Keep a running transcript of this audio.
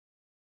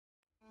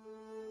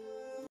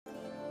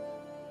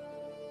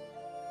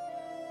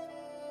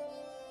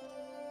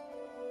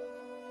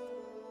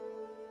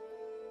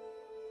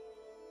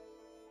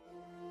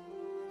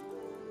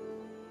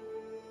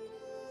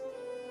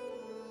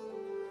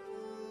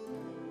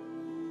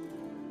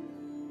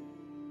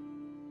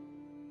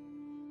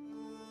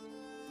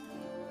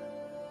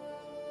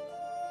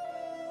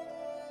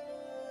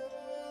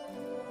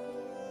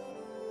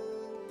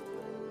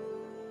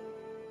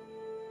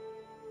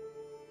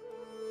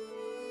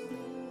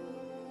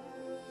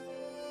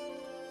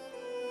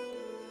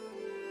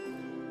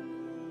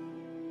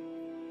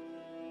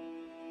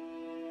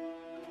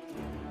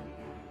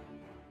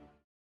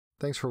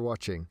Thanks for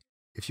watching.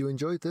 If you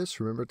enjoyed this,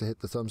 remember to hit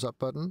the thumbs up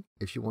button.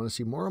 If you want to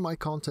see more of my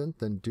content,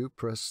 then do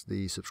press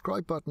the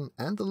subscribe button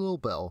and the little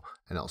bell,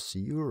 and I'll see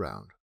you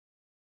around.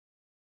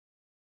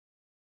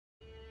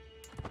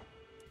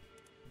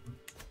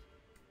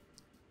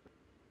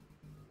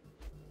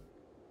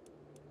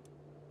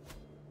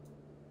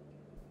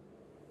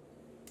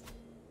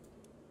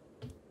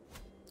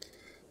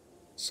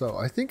 So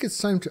I think it's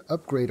time to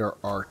upgrade our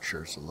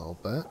archers a little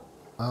bit.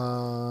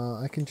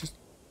 I can just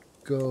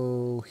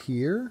go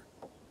here.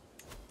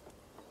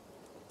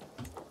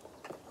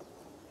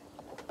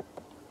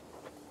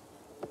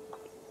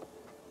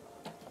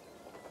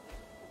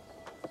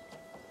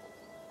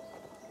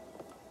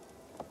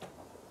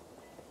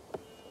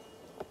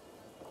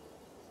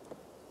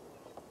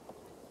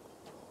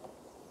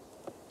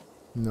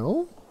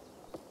 No?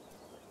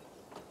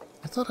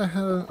 I thought I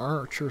had an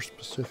archer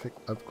specific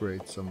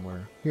upgrade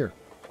somewhere. Here.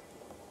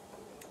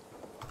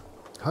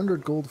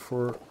 100 gold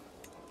for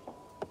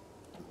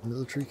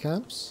military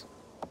camps.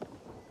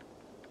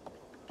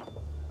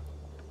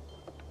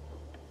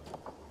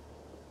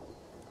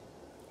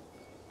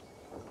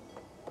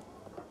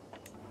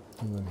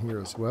 And then here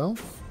as well.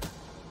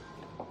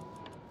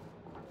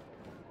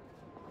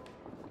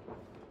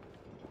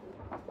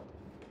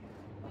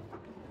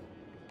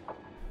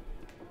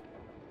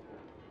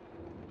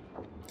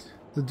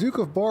 The Duke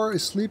of Bar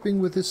is sleeping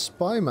with his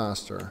spy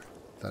master.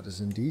 That is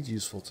indeed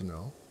useful to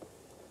know.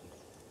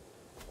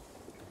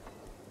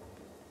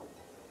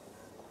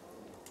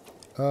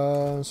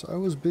 So I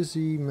was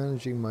busy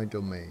managing my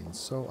domains,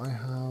 so I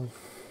have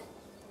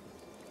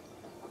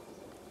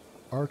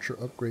archer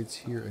upgrades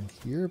here and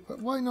here, but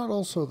why not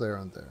also there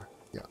and there?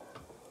 Yeah.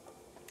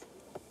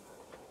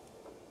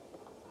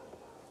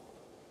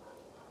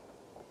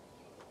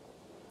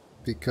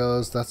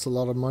 Because that's a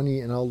lot of money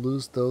and I'll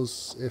lose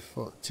those if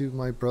to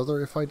my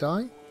brother if I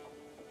die?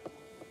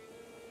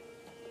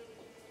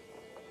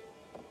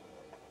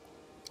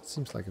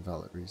 Seems like a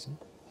valid reason.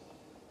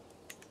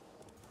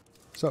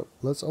 So,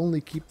 let's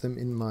only keep them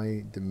in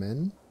my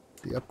domain,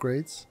 the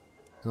upgrades,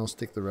 and I'll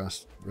stick the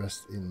rest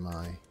in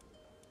my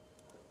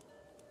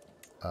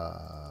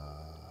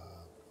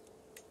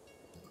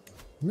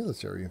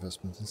military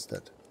investment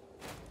instead.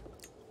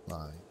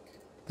 Like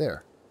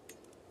there.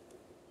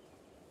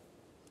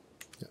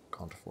 Yeah,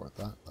 can't afford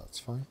that, that's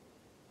fine.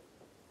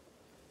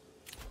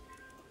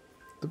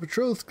 The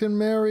betrothed can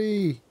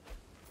marry!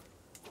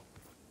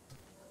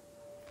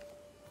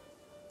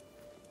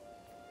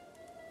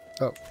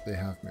 Oh, they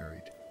have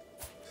married.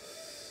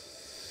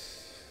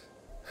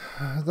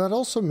 That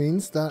also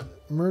means that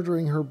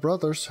murdering her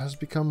brothers has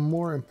become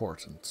more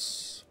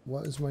important.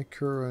 What is my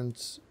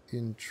current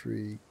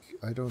intrigue?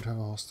 I don't have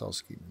a hostile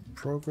scheme in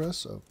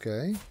progress.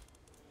 Okay.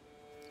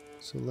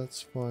 So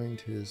let's find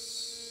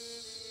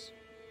his...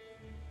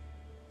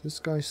 This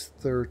guy's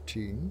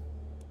 13.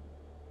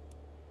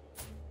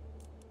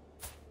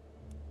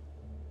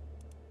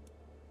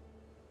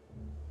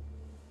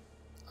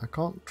 I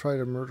can't try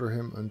to murder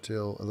him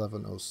until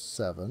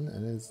 1107,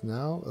 and it's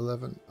now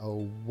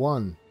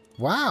 1101.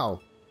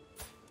 Wow!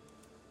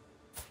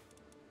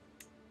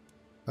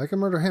 I can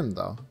murder him,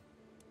 though.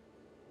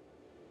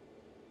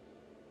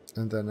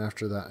 And then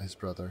after that, his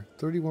brother.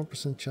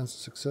 31% chance of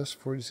success,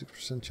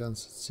 46%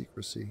 chance of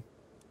secrecy.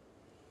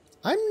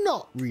 I'm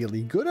not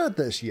really good at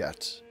this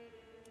yet.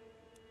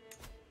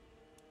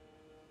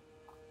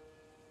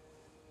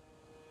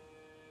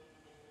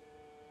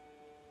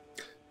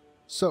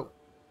 So...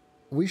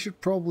 we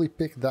should probably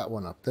pick that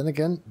one up. Then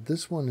again,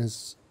 this one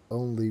is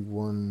only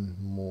one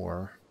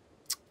more.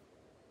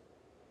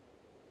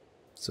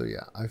 So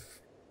yeah,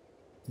 I've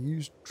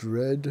used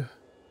dread.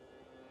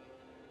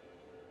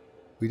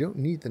 We don't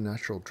need the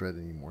natural dread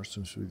anymore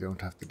since we don't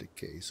have the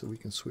decay. So we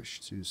can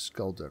switch to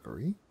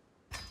skullduggery.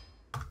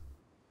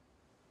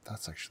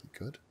 That's actually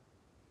good.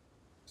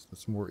 So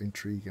that's more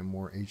intrigue and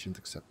more agent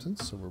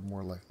acceptance. So we're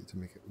more likely to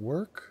make it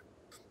work.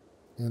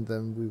 And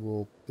then we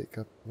will pick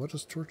up... what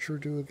does torture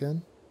do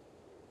again?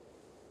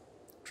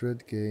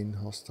 Dread gain,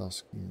 hostile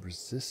scheme,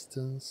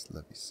 resistance,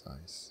 levy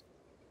size.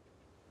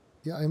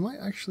 Yeah, I might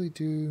actually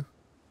do...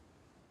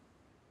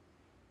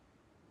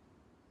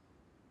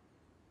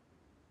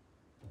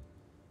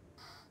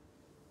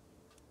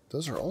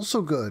 those are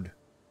also good.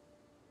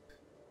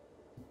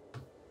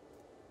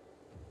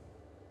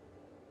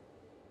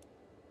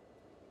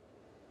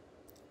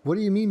 What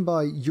do you mean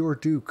by your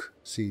Duke,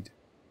 Seed?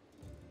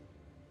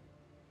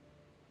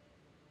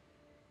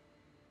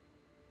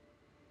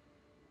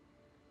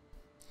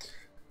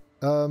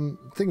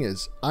 Thing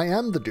is, I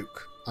am the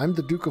Duke. I'm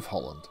the Duke of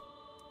Holland.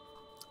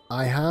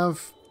 I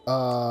have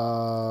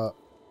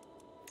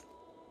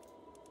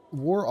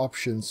war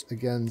options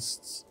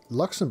against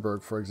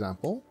Luxembourg, for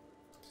example,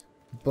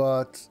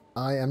 but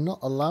I am not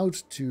allowed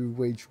to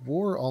wage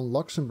war on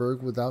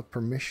Luxembourg without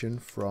permission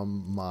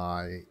from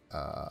my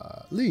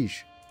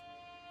liege,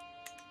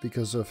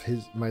 because of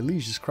my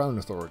liege's crown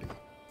authority.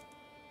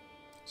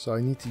 So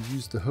I need to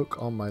use the hook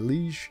on my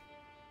liege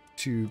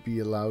to be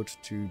allowed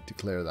to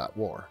declare that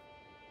war.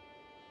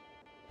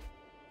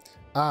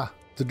 Ah,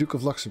 The Duke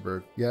of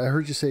Luxembourg. Yeah, I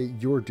heard you say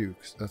your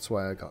Duke. That's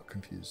why I got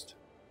confused.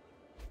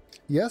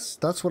 Yes,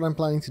 that's what I'm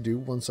planning to do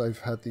once I've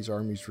had these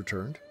armies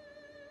returned.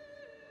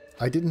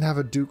 I didn't have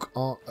a Duke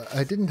on...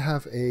 I didn't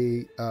have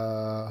a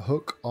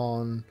hook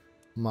on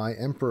my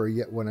Emperor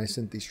yet when I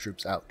sent these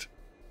troops out.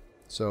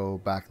 So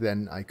back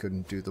then I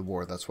couldn't do the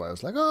war. That's why I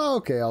was like, oh,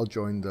 okay, I'll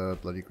join the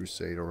bloody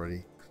crusade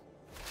already.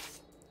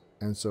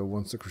 And so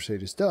once the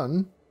crusade is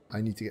done,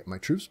 I need to get my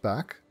troops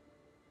back.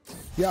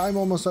 Yeah, I'm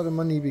almost out of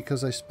money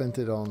because I spent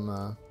it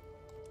on...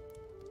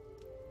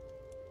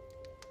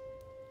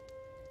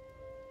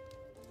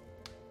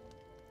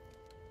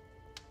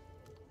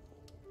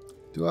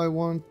 Do I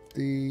want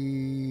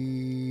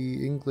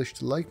the English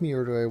to like me,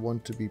 or do I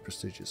want to be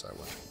prestigious? I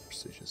want to be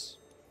prestigious.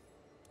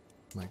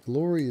 My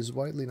glory is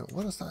widely known.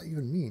 What does that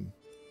even mean?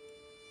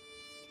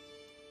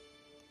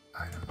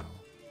 I don't know.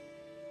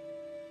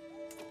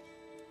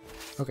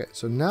 Okay,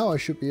 so now I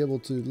should be able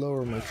to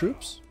lower my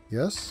troops.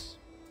 Yes.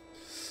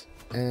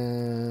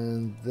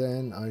 And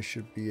then I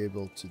should be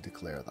able to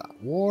declare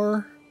that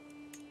war.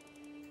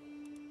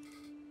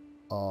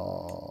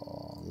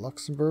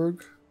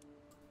 Luxembourg.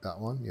 That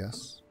one,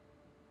 yes.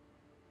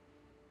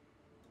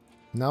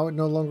 Now it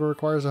no longer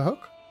requires a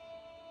hook.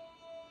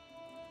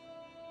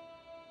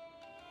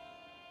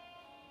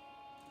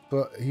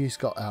 But he's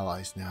got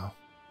allies now.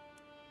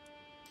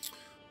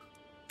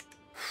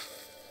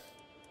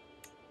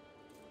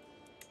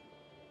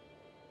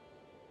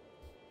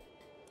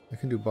 I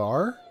can do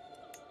Bar.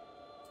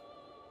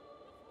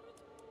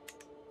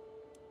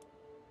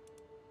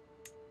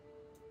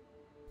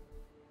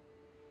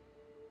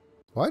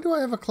 Why do I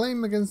have a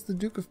claim against the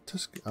Duke of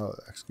Tuscany? Oh,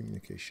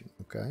 excommunication.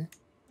 Okay.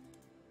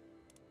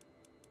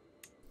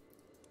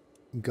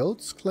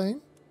 Goat's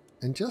claim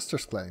and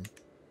Jester's claim.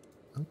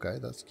 Okay,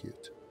 that's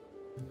cute.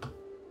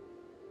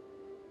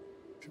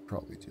 Should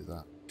probably do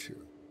that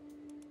too.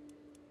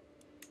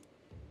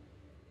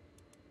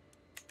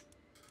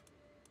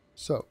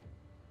 So,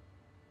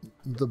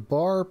 the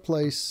Bar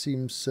place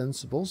seems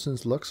sensible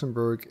since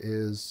Luxembourg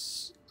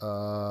is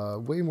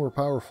way more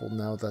powerful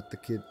now that the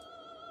kid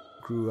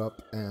grew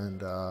up and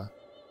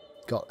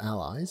got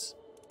allies.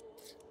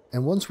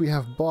 And once we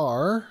have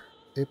Bar,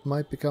 it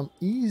might become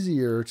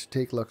easier to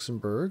take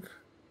Luxembourg.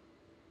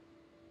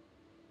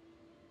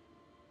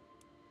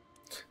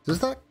 Does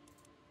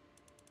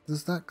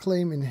that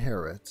claim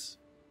inherit?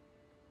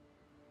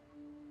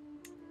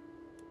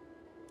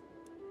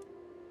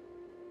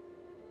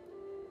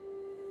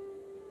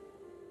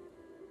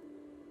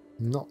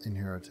 Not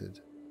inherited.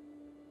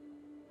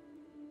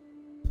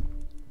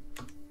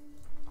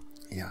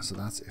 Yeah, so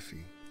that's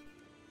iffy.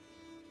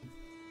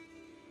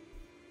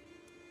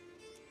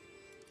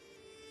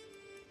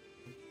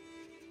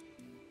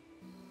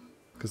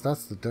 Because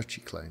that's the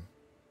duchy claim.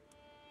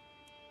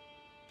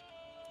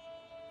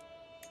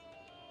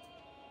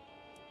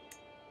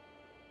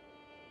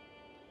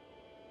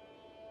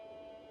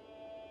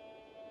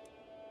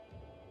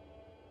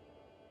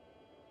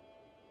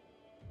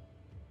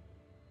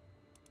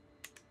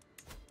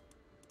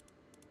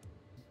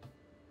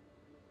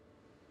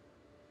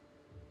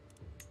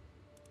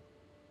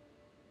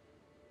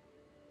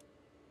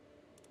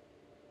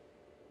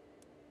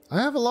 I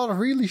have a lot of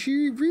really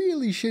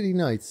shitty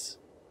knights.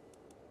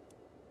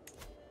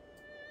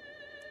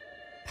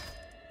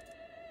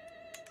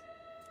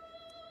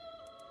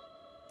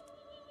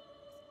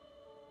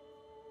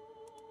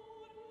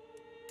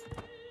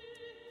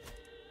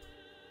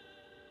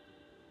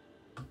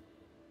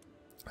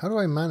 How do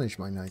I manage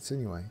my knights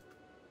anyway?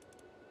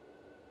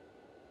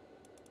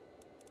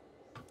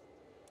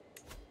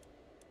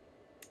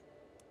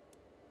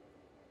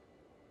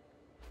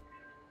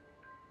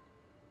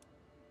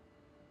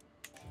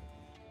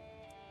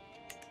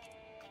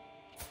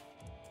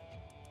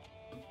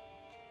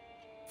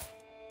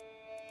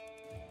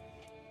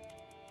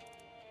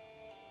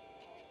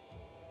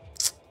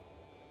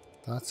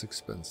 That's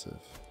expensive.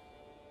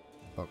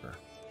 Bugger.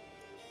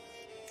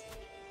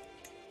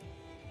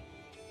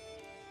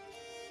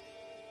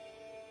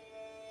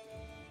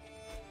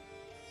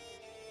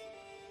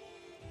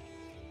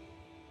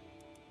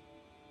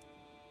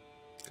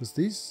 Because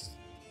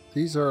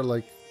these are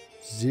like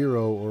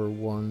 0 or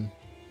 1.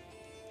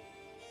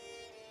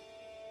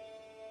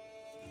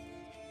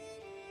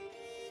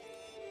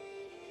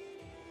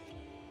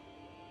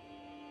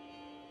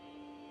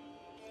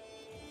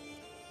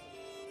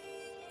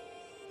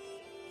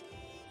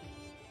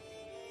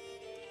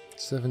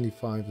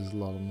 $75 is a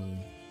lot of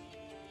money.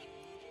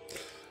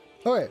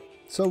 Okay,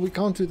 so we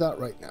can't do that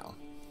right now.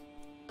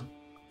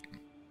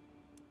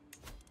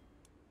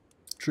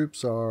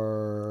 Troops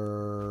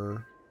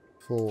are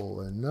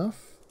full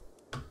enough.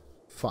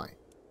 Fine.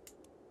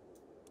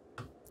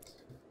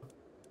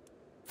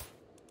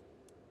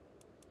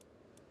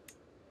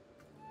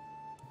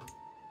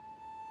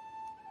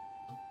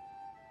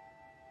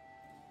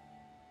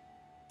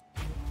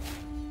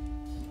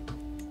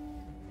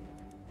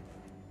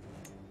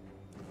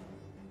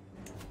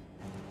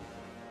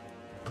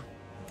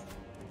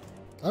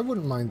 I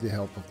wouldn't mind the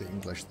help of the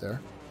English there.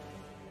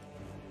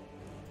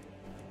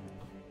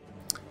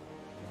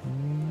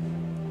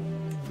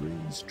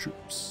 these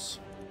troops.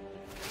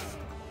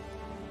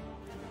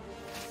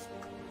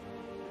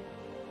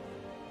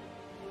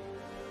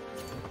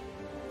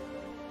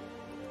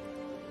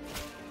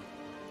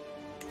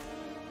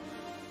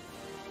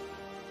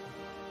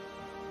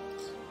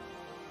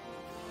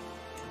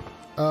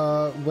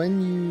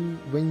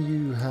 When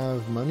you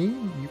have money,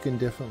 you can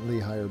definitely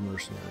hire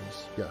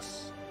mercenaries.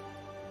 Yes.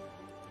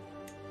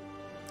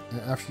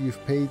 And after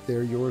you've paid,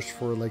 they're yours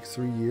for like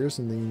 3 years,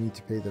 and then you need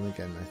to pay them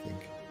again, I think.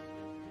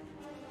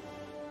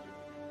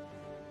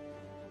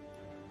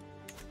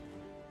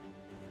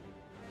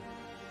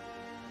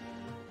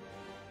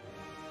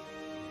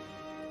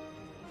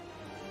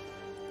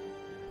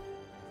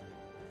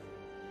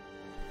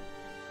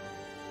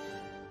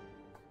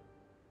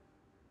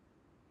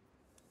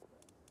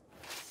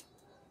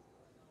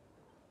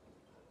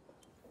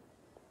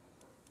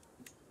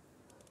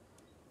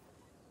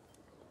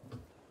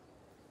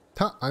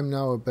 I'm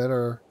now a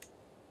better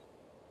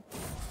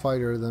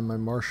fighter than my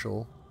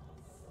marshal.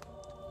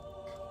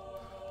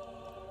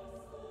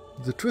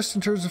 The twists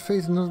and turns of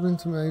fate have not been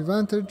to my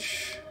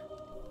advantage.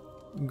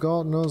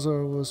 God knows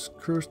I was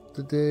cursed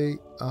the day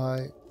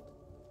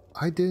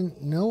I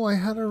didn't know I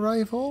had a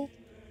rival.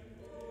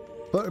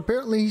 But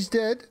apparently he's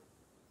dead.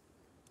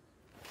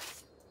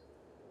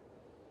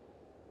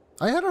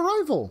 I had a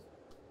rival.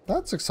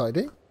 That's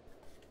exciting.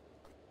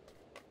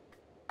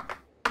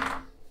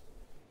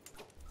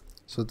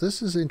 So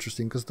this is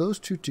interesting because those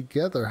two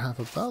together have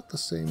about the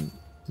same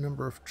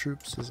number of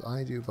troops as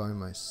I do by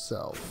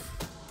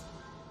myself.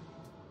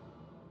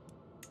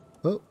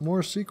 Oh,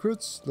 more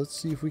secrets. Let's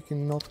see if we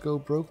can not go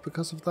broke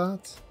because of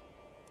that.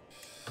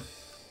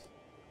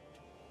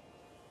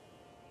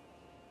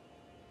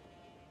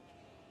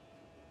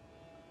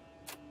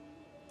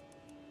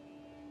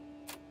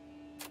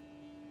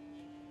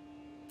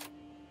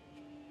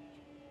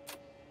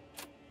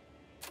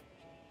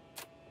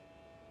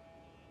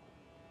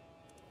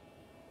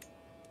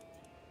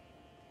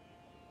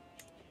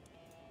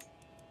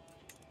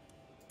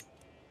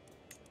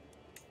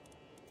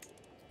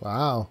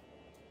 Wow.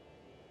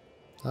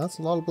 That's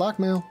a lot of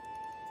blackmail.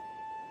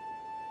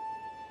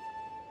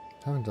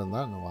 Haven't done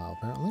that in a while,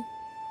 apparently.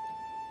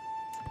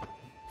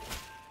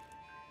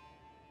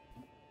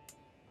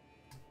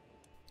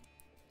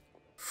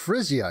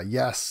 Frisia,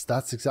 yes,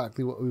 that's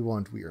exactly what we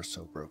want. We are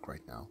so broke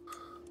right now.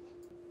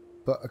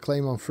 But a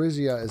claim on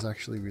Frisia is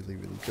actually really,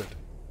 really good.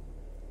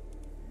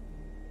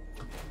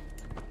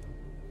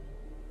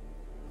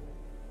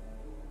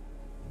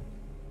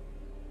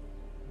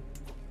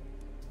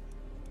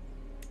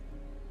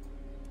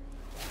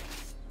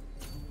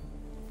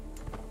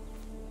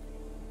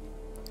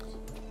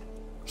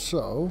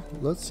 So,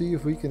 let's see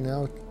if we can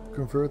now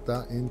convert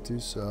that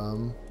into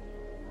some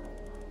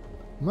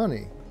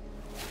money.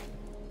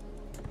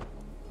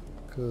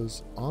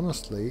 Because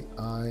honestly,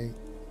 I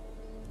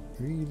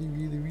really,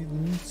 really, really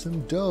need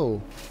some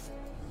dough.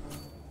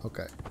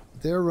 Okay,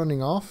 they're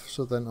running off,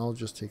 so then I'll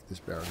just take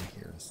this baron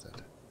here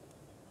instead.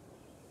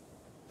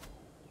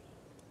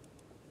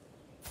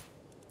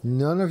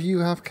 None of you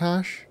have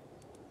cash?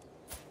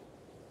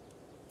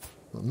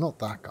 Well, not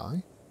that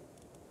guy.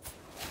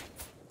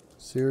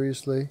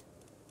 Seriously?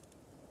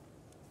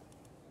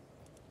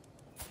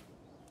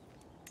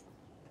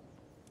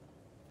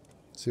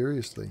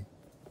 Seriously?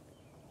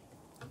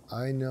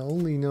 I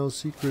only know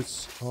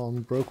secrets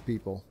on broke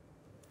people.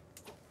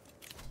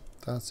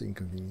 That's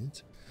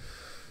inconvenient.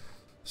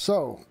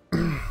 So,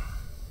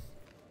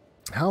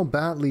 how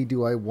badly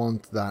do I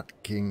want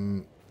that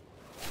king,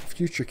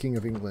 future king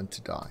of England,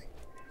 to die?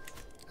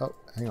 Oh,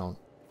 hang on.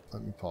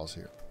 Let me pause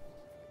here.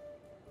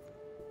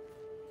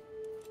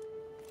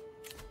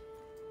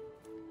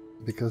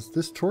 Because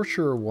this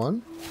torturer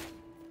one,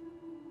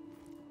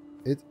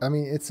 I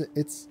mean, it's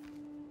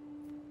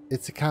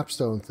a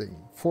capstone thing.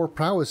 4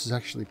 prowess is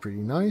actually pretty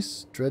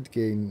nice. Dread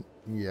gain,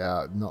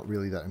 yeah, not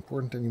really that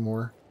important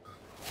anymore.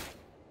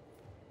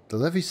 The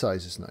levy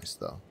size is nice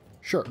though.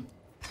 Sure.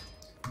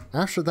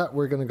 After that,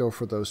 we're gonna go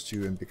for those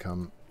two and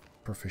become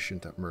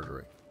proficient at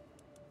murdering.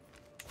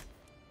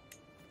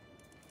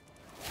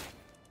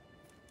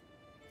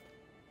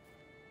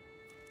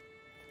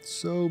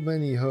 So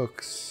many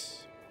hooks.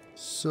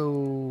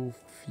 So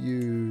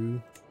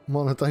few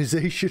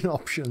monetization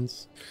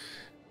options.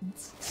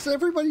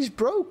 Everybody's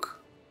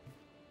broke.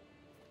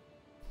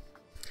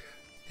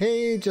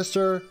 Hey,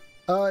 Jester.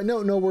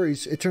 No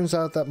worries. It turns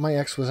out that my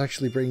ex was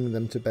actually bringing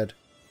them to bed.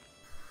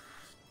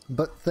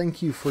 But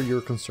thank you for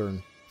your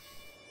concern.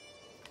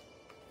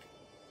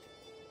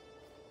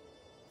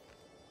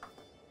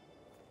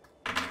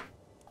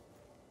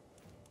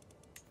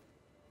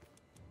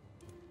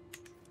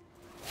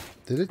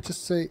 Did it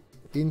just say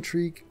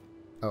intrigue?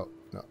 Oh,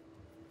 no.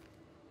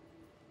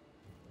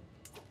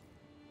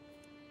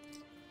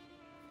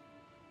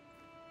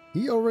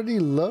 He already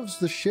loves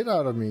the shit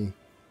out of me.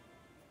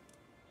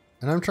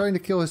 And I'm trying to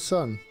kill his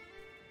son.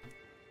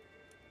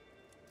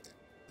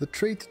 The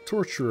trait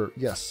Torturer,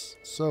 yes.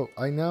 So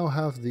I now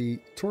have the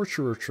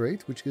Torturer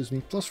trait, which gives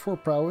me +4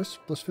 prowess,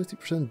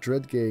 +50%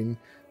 dread gain,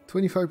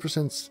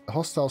 25%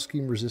 hostile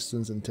scheme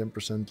resistance and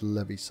 10%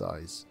 levy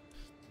size.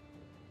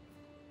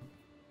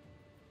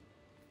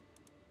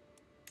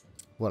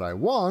 What I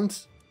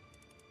want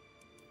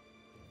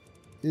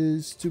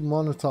is to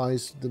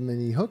monetize the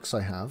many hooks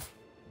I have.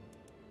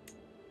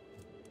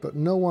 But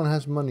no one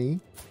has money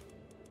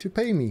to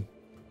pay me.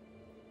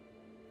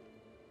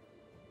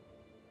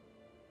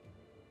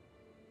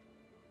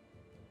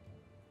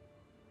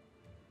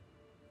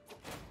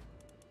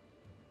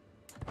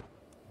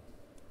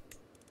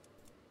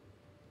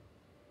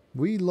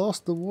 We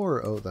lost the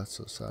war. Oh, that's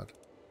so sad.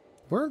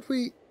 Weren't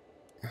we...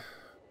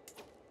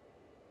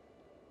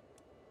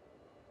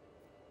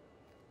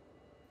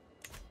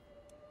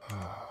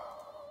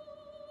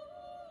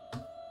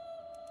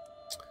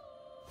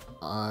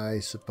 I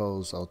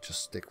suppose I'll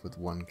just stick with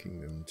one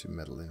kingdom to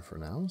meddle in for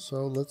now.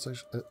 So let's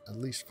at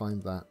least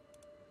find that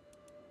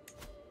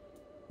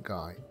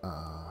guy.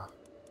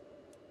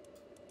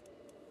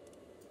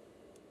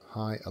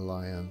 High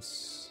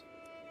Alliance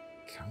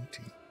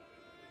County.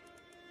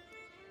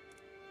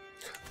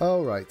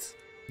 Oh, right.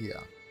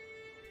 Yeah.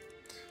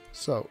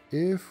 So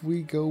if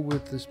we go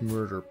with this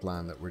murder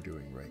plan that we're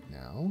doing right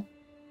now.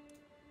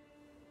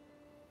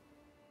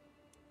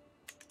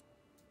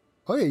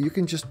 Oh yeah, you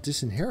can just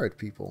disinherit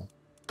people,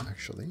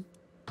 actually.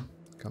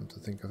 Come to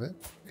think of it.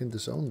 You can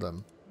disown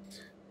them.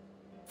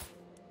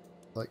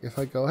 Like if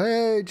I go,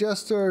 hey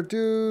Jester,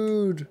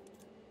 dude!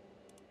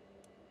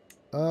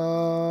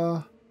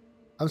 I'm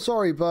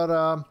sorry,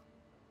 but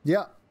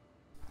yeah.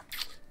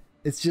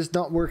 It's just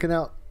not working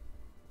out.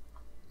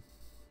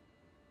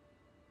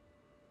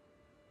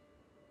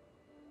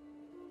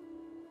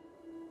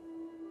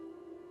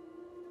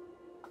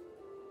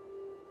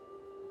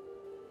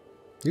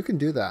 You can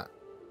do that.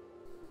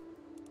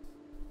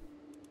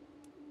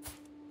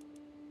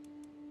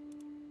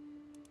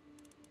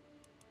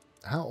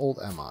 How old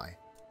am I?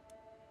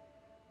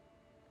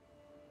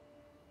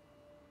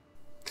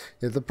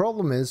 Yeah, the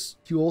problem is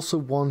you also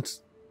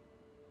want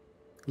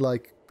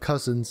like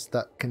cousins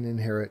that can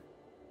inherit.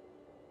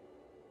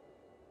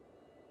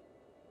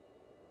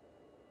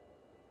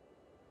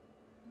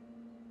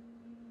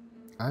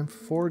 I'm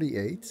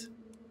 48.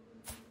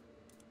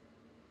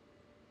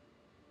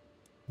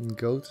 And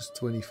goat is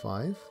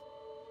 25.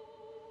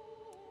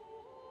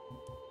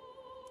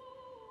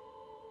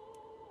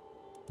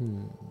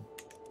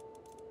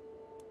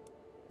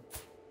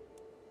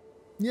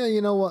 Yeah,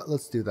 you know what?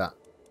 Let's do that.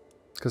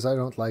 Because I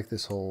don't like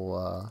this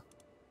whole...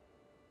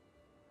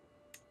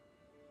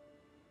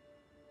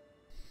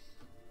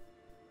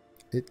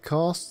 It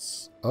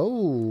costs...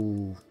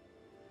 Oh!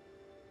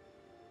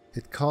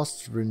 It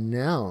costs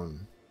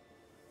renown.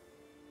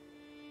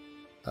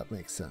 That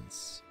makes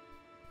sense.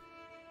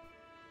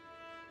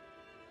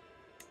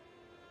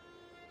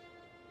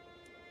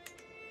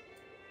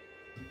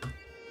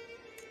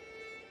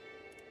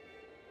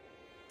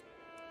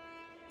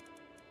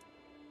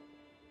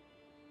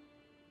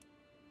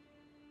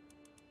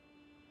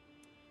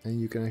 And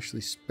you can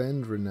actually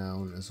spend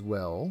renown as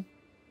well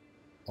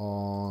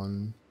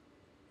on...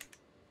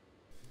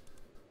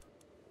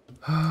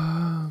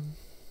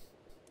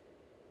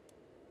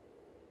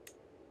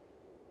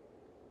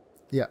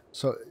 yeah,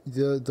 so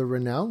the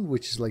renown,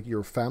 which is like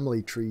your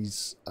family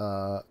tree's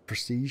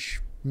prestige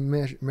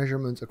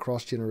measurement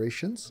across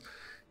generations,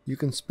 you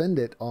can spend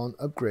it on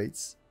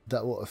upgrades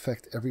that will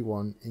affect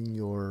everyone in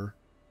your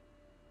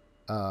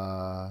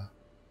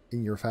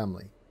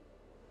family.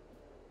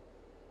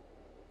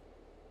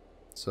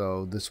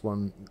 So this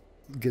one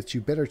gets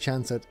you better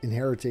chance at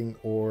inheriting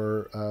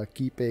or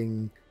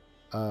keeping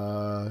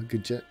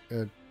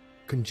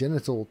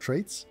congenital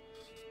traits.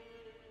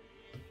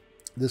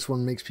 This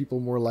one makes people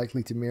more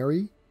likely to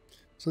marry.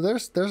 So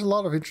there's a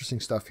lot of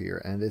interesting stuff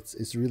here, and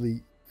it's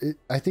really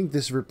I think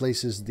this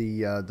replaces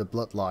the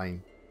bloodline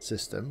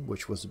system,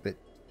 which was a bit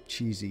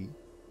cheesy,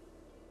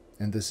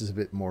 and this is a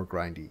bit more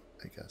grindy,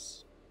 I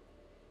guess.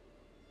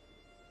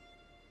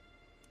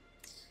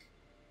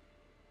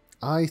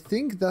 I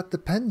think that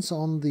depends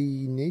on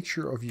the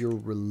nature of your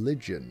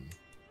religion.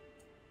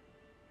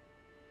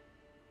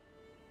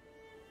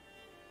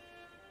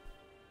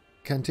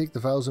 Can take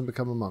the vows and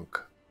become a monk.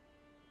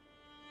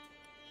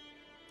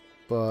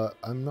 But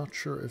I'm not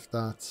sure if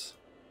that's...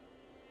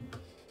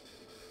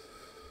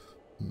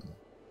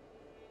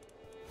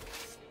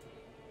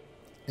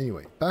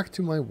 Anyway, back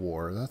to my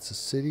war. That's a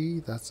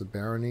city, that's a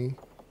barony.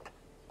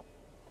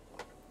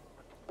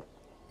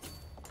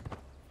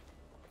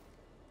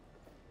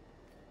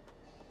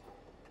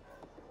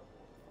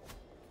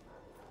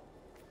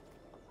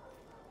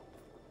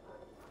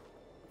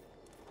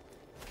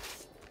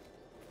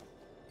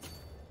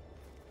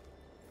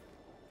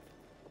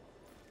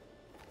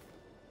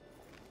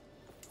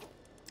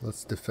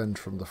 Let's defend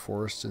from the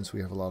forest since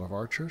we have a lot of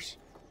archers.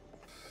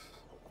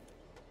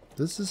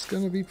 This is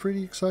going to be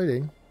pretty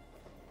exciting.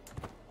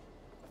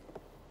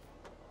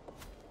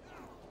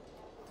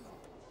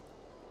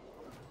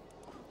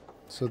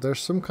 So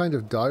there's some kind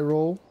of die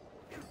roll.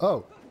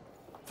 Oh!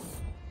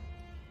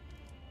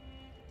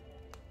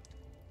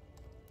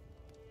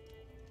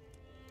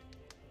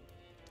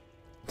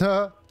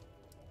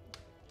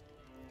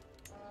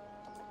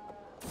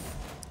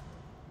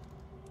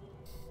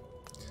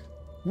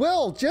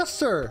 Well,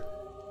 Jester,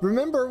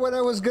 remember when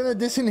I was gonna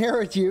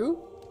disinherit you,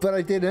 but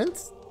I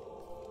didn't?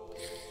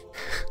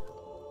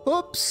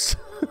 Oops.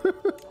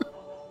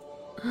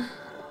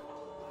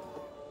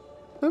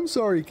 I'm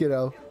sorry,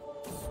 kiddo.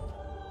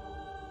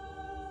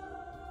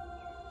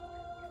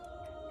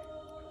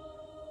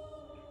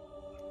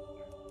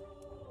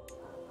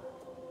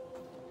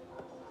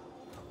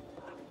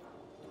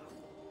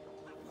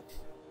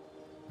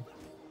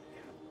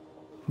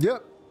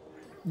 Yep,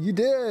 you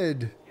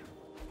did.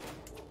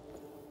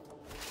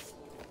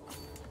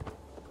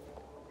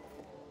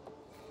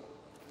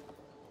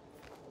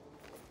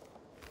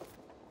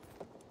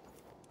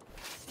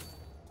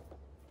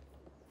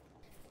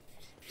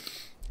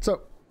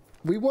 So,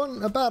 we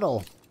won a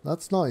battle.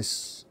 That's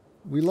nice.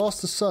 We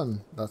lost a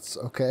son. That's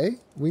okay.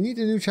 We need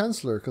a new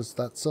chancellor because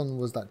that son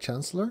was that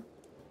chancellor.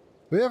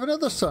 We have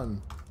another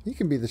son. He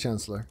can be the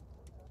chancellor.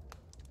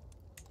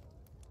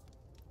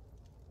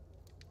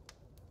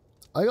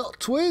 I got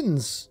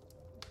twins.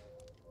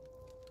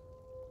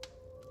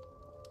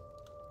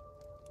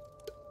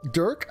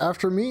 Dirk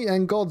after me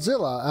and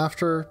Godzilla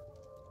after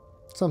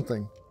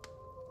something.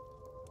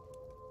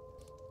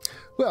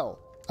 Well,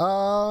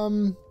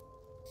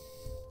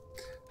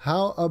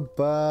 how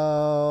about...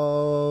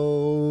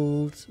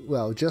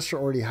 Well, Jester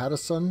already had a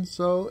son,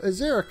 so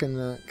Azera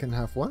can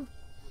have one.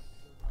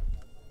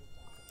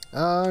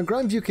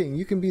 Grandview King,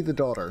 you can be the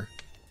daughter.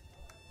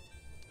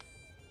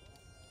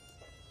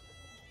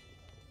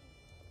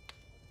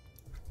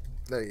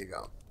 There you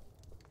go.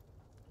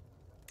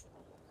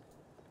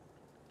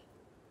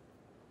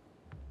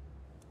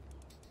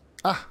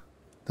 Ah,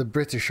 the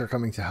British are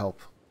coming to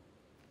help.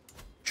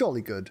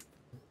 Jolly good.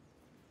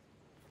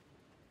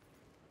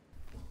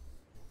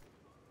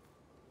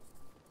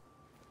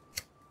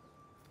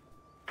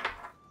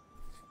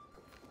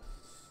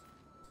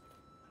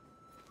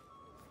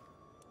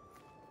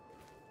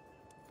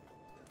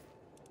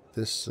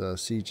 This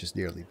siege is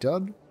nearly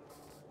done.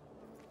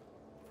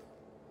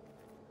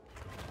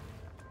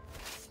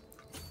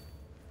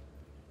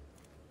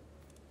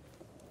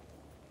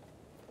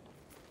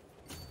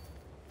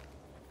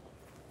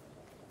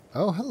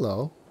 Oh,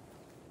 hello.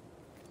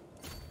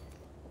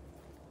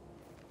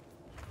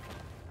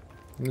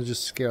 I'm gonna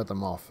just scare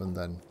them off and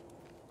then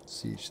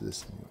siege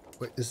this thing.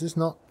 Wait, is this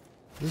not...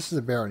 This is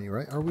a barony,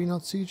 right? Are we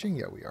not sieging?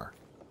 Yeah, we are.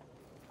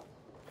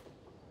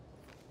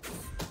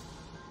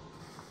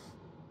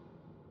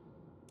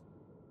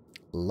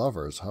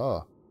 Lovers,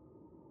 huh?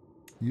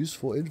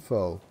 Useful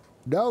info.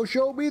 Now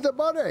show me the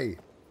money!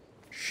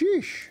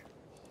 Sheesh!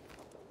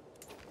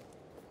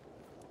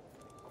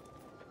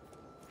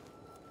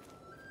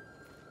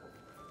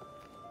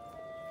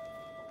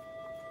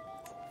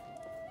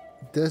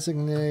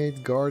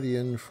 Designate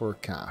guardian for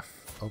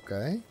calf.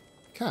 Okay.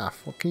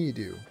 Calf, what can you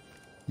do?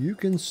 You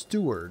can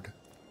steward.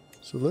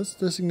 So let's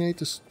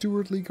designate a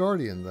stewardly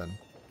guardian then.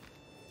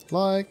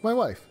 Like my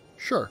wife.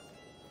 Sure.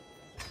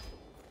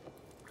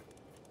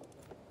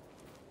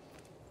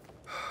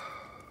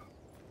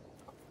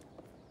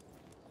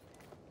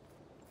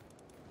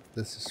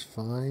 This is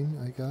fine,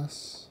 I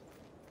guess.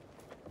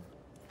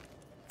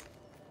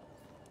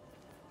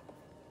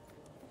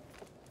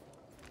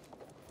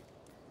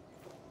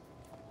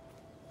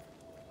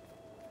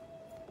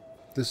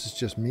 This is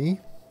just me.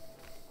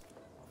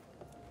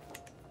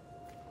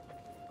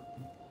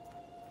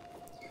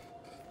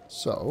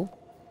 So,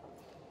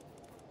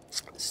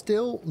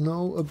 still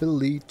no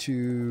ability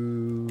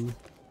to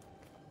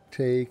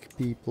take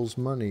people's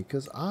money,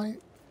 because I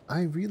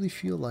really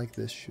feel like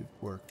this should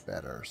work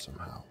better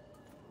somehow.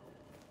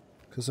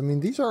 Because I mean,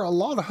 these are a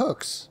lot of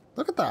hooks.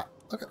 Look at that.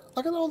 Look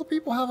at all the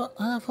people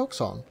have hooks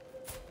on.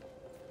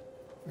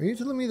 Are you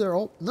telling me they're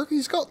all... Look,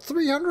 he's got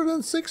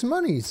 306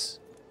 monies.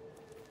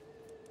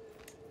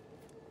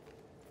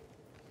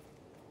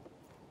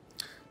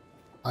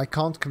 I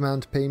can't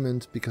command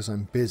payment because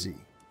I'm busy.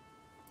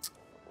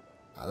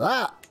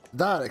 Now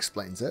that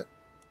explains it.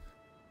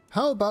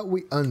 How about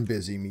we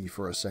unbusy me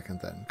for a second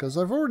then? Because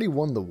I've already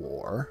won the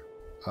war.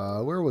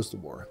 Where was the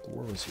war? The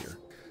war was here.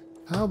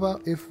 How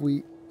about if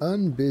we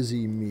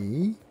unbusy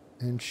me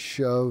and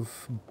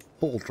shove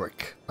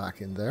Baldric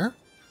back in there?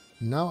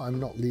 Now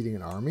I'm not leading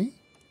an army.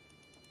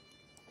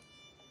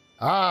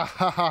 Ah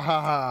ha ha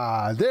ha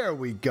ha! There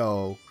we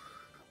go!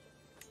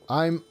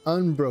 I'm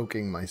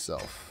unbroking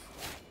myself.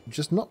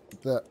 Just not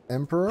the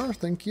Emperor,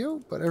 thank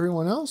you, but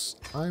everyone else,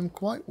 I'm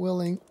quite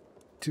willing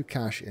to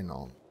cash in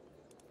on.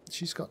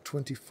 She's got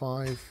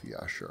 25.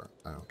 Yeah, sure.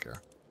 I don't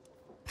care.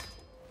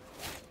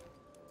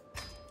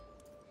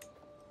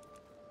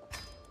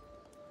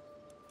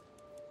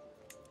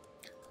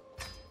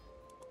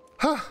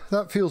 Ha!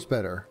 That feels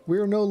better. We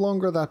are no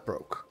longer that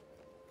broke.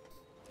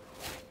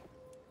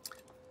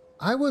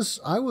 I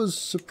was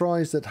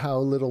surprised at how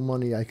little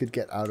money I could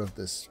get out of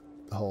this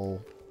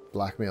whole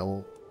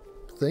blackmail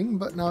thing,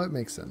 but now it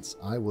makes sense.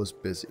 I was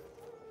busy.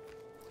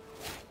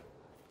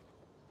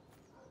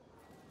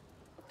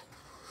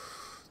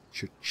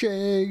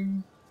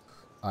 Cha-ching!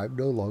 I'm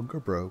no longer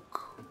broke.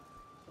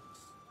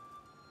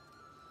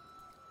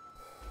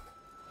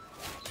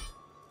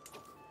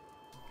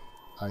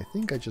 I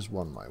think I just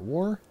won my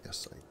war.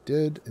 Yes, I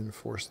did.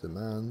 Enforce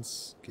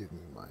demands. Give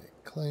me my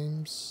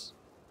claims.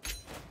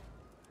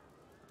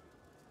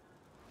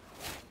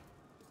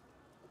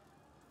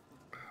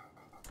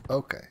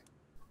 Okay,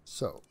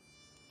 so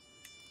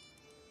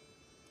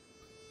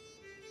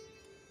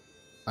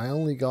I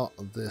only got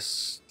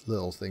this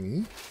little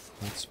thingy.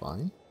 That's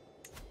fine.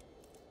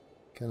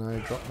 Can I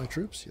drop my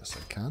troops? Yes,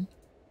 I can.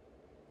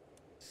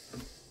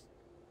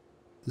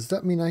 Does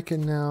that mean I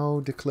can now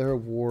declare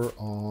war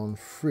on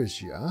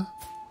Frisia?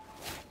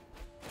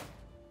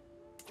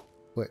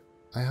 Wait,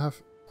 I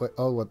have... Wait,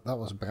 oh, what, that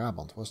was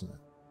Brabant, wasn't it?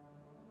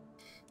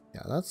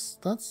 Yeah,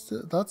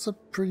 that's a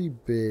pretty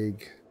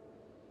big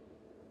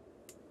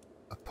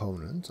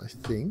opponent, I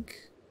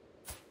think.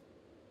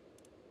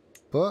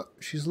 But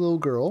she's a little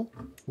girl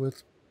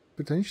with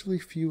potentially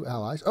few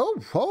allies.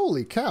 Oh,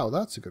 holy cow,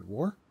 that's a good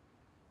war.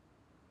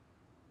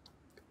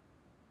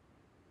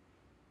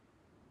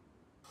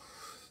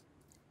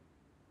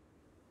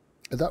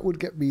 That would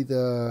get me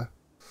the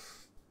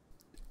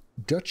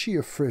Duchy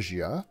of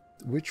Frisia,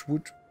 which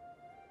would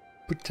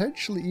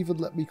potentially even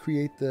let me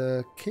create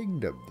the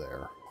kingdom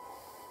there.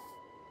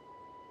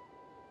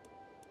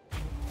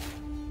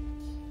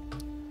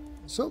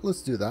 So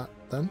let's do that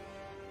then.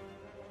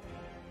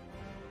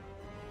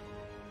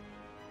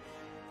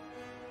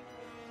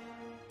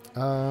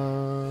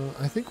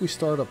 I think we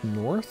start up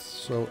north,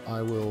 so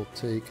I will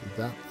take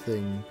that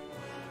thing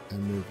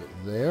and move it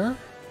there.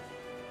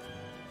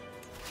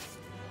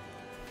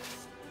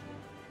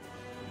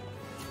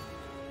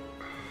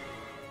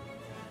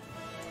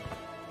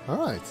 All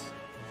right.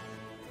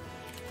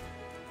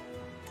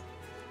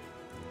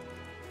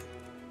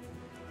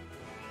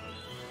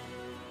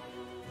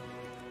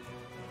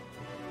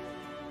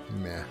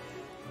 Meh.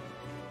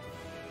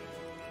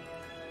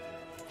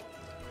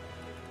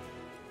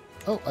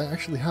 Oh, I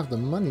actually have the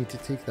money to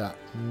take that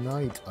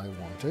knight I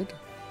wanted.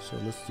 So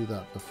let's do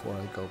that before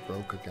I go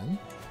broke again.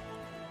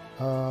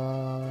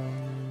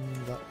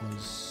 That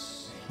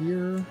was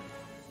here.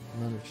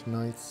 Manage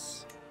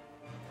knights.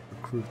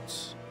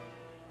 Recruits.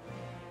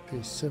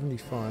 Pay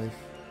 75.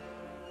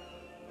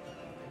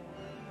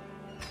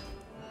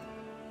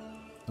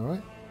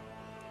 Alright.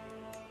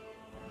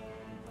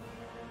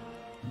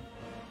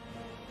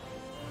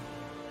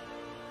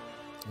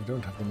 I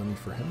don't have the money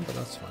for him, but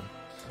that's fine.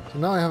 So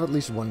now I have at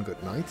least one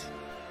good knight.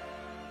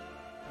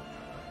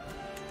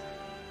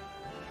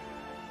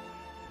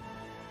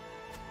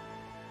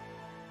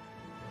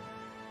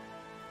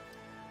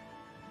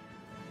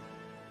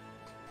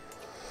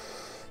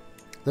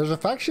 There's a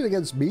faction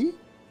against me?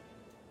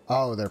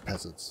 Oh, they're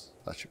peasants.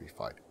 That should be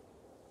fine.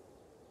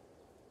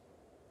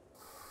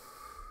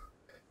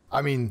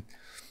 I mean,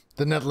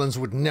 the Netherlands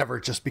would never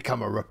just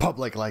become a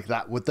republic like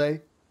that, would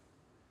they?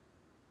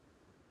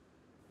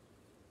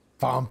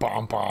 Bom,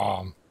 bom,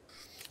 bom.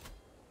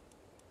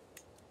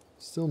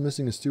 Still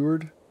missing a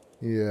steward?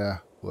 Yeah,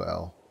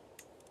 well.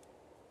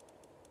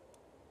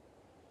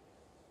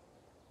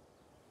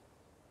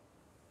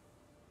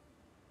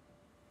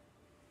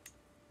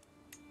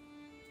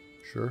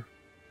 Sure,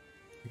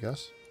 I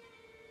guess.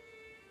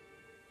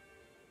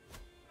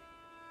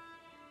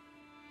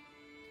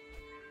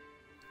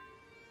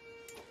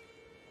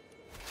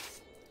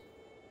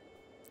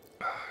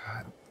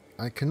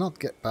 I cannot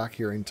get back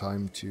here in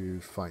time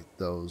to fight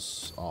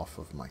those off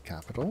of my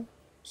capital,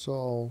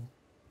 so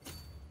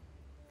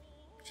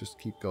just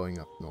keep going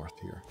up north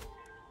here.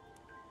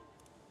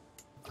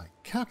 I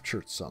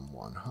captured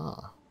someone,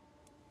 huh?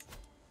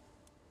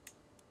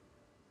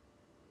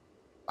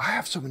 I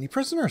have so many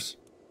prisoners!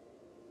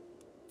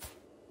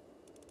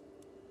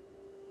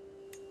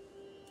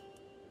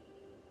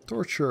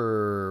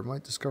 Torture,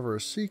 might discover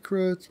a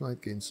secret,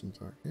 might gain some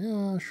time.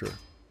 Yeah, sure.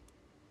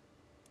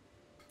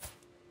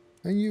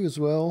 And you as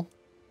well.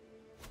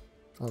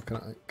 Oh,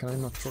 can I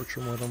not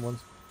torture more than one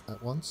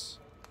at once?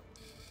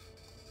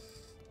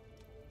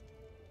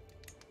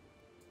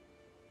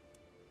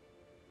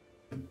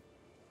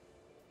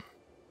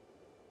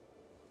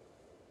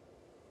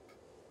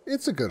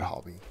 It's a good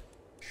hobby.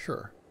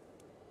 Sure.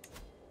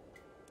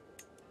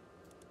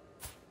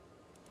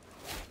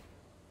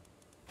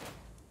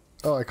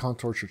 Oh, I can't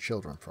torture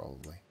children,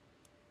 probably.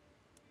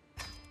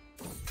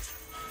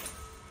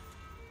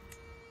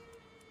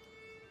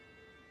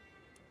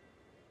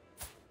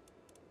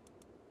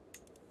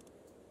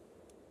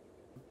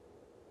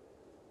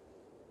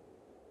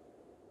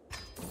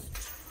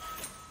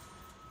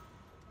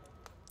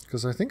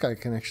 Because I think I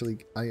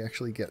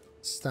actually get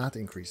stat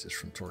increases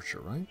from torture,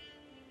 right?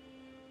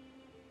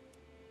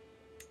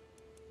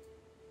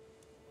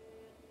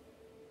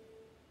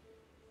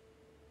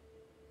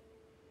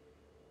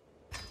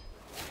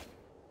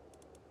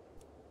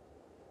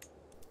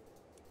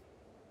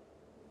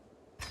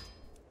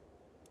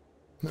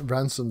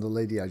 Ransom the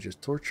lady I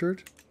just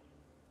tortured.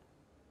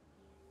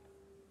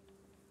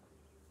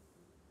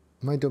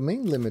 My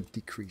domain limit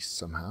decreased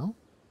somehow.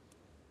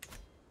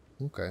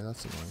 Okay,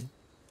 that's annoying.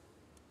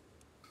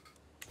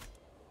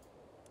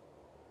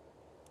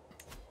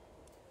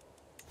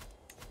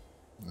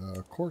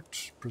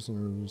 Court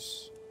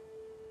prisoners.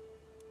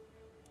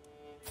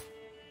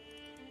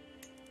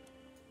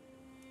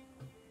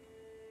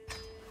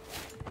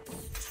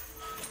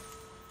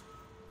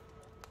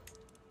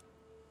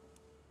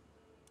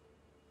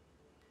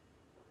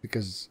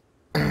 because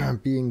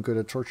being good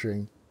at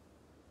torturing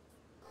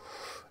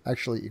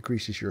actually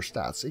increases your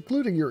stats,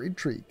 including your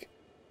intrigue.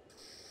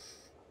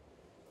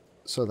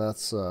 So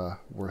that's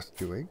worth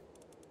doing.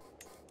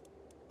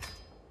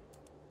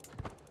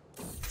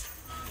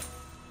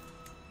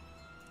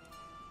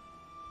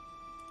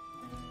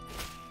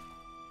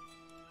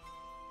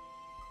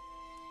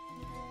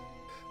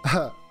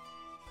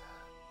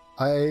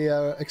 I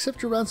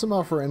accept your ransom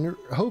offer and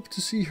hope to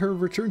see her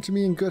return to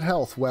me in good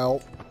health.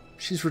 Well,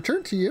 she's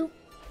returned to you.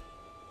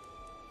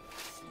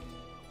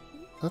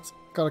 That's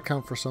gotta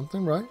count for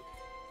something, right?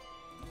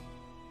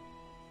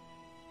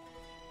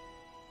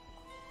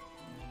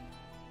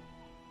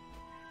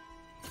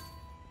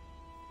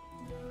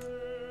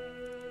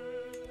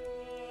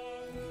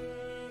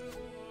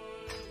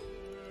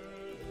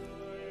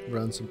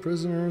 Ransom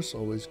prisoners,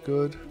 always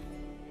good.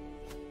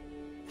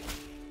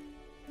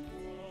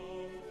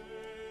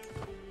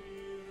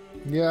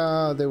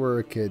 Yeah, they were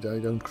a kid. I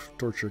don't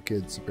torture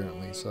kids,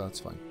 apparently, so that's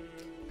fine.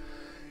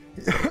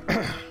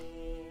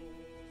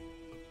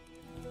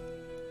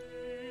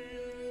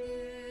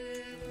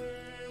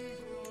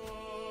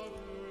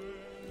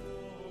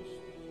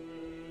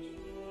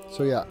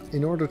 So yeah,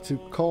 in order to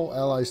call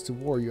allies to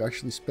war, you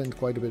actually spend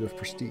quite a bit of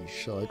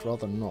prestige, so I'd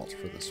rather not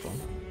for this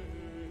one.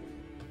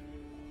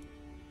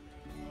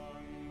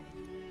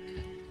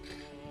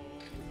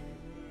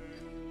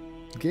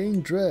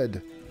 Gain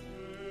dread.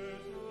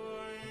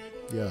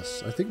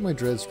 Yes, I think my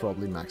dread's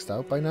probably maxed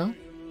out by now.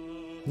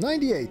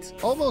 98!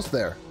 Almost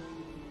there!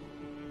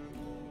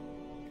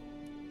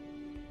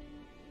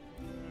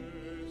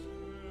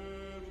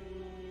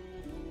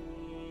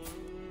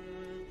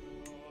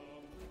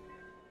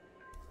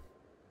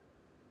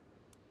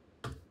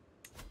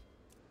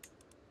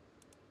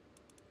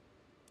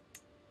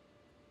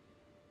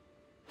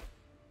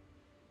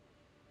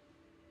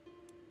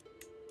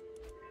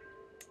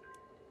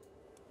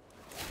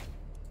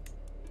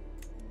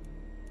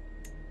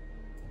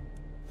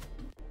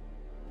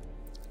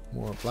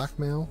 More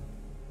blackmail.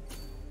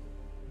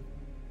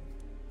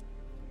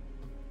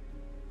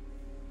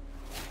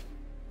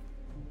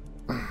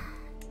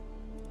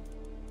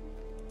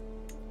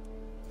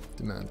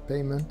 Demand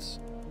payments.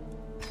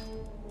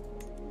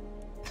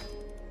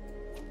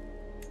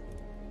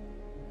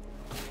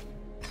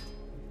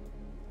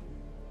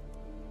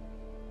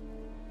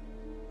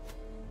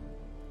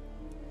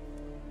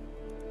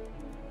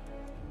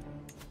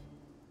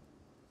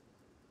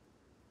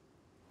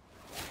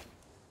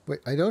 Wait,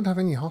 I don't have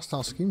any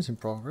hostile schemes in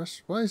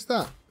progress. Why is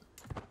that?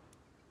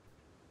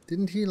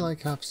 Didn't he,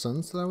 like, have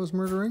sons that I was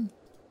murdering?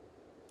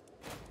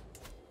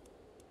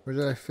 Or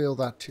did I fail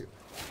that too?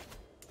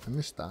 I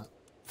missed that.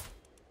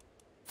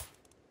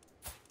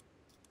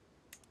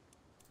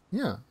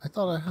 Yeah, I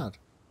thought I had.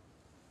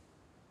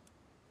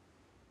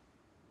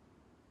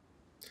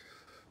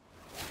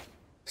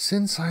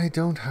 Since I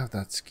don't have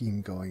that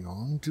scheme going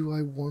on, do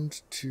I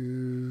want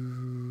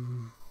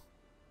to...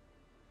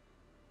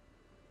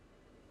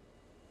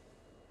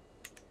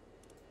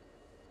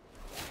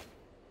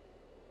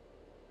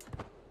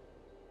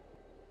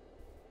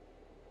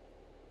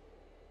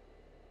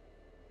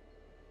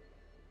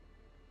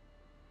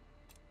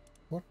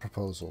 What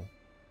proposal?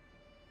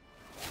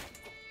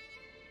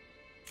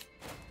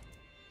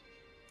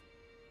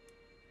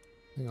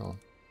 Hang on.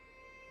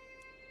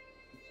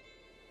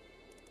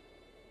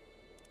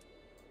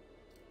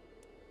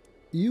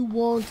 You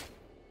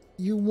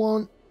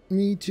want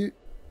me to...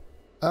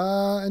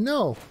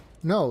 No.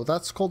 No,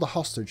 that's called a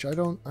hostage. I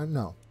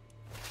know.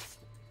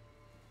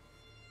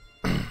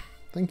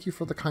 Thank you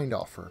for the kind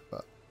offer,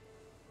 but...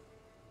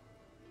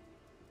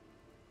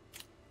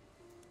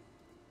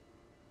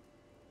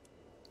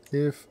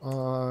 If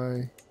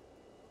I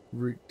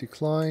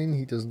decline,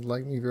 he doesn't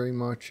like me very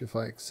much. If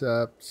I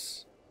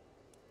accept,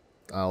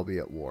 I'll be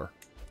at war.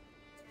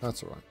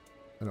 That's alright.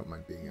 I don't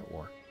mind being at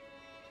war.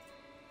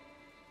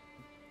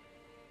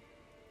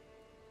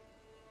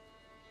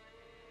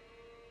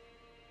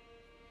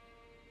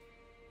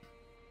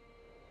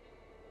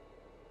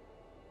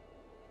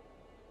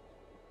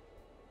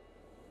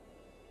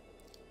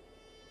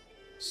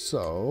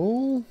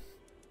 So...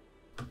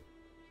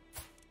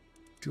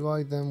 do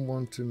I then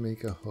want to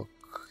make a hook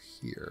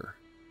here?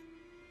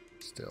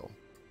 Still.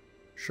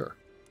 Sure.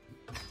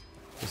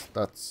 Because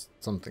that's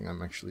something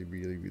I'm actually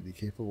really, really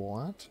capable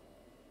at.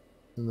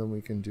 And then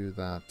we can do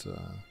that.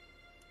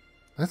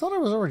 I thought I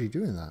was already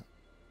doing that.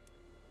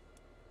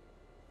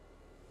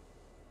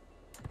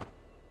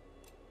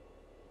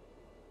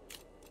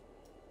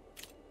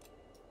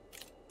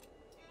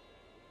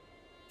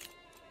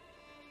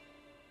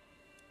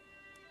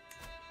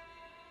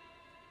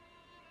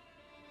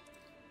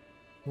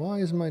 Why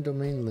is my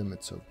domain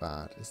limit so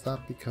bad? Is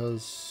that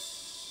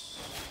because...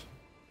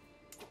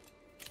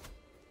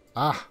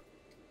 Ah!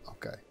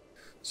 Okay.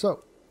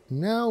 So,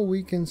 now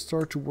we can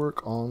start to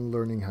work on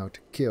learning how to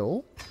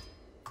kill.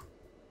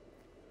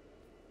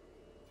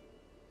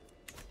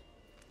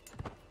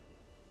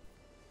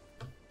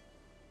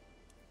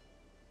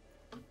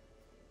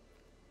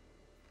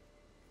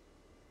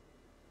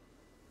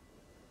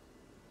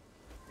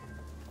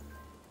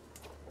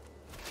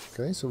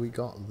 Okay, so we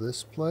got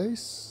this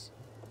place.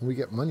 And we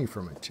get money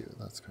from it too.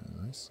 That's kind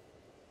of nice.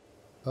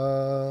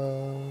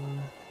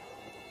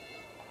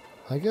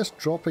 I guess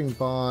dropping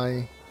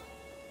by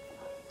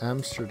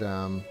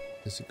Amsterdam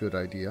is a good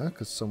idea,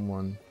 because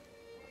someone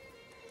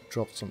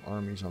dropped some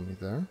armies on me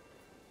there.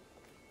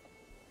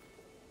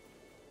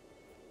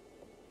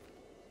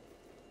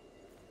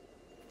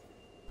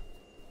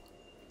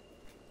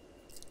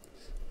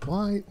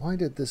 Why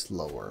did this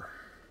lower?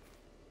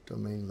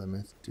 Domain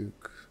limit,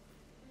 Duke.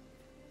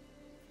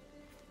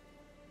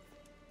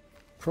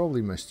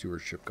 Probably my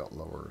stewardship got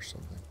lower or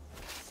something.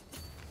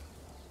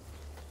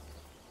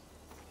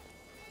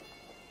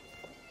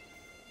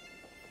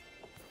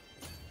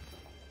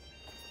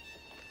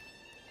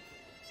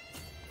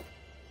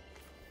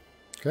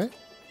 Okay.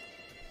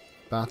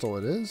 Battle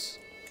it is.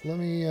 Let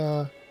me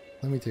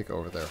take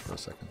over there for a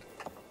second.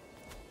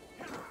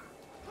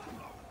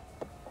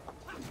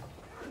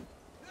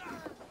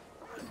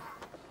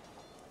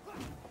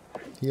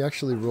 He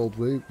actually rolled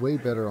way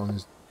better on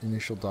his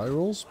initial die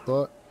rolls,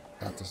 but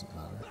that doesn't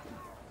matter.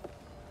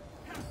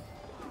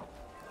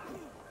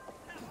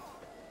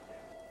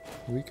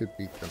 We could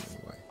beat them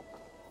anyway.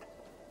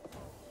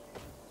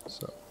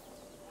 So,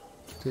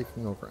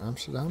 taking over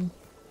Amsterdam.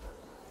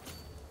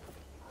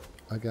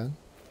 Again.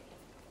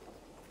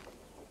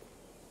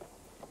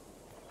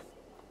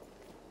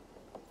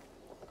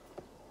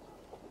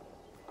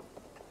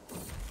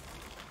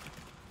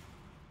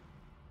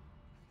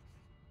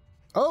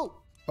 Oh!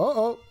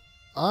 Uh-oh!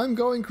 I'm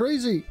going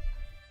crazy!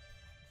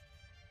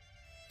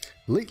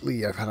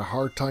 Lately, I've had a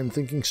hard time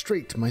thinking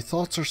straight. My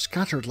thoughts are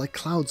scattered like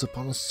clouds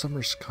upon a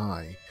summer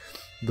sky.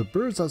 The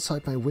birds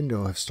outside my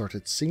window have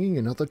started singing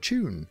another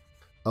tune.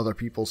 Other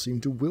people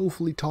seem to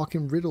willfully talk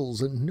in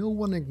riddles, and no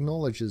one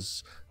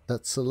acknowledges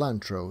that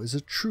cilantro is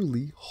a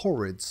truly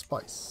horrid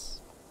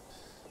spice.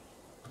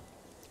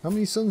 How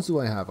many sons do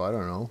I have? I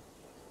don't know.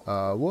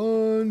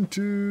 1,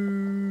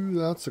 2...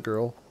 That's a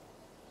girl.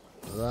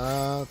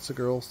 That's a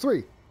girl.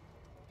 3.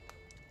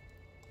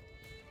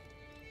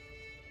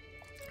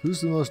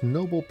 Who's the most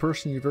noble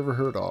person you've ever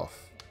heard of?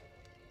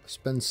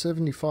 Spend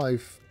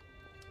 75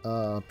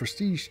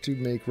 prestige to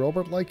make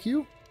Robert like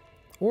you?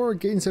 Or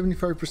gain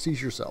 75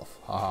 prestige yourself?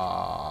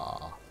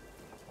 Ah,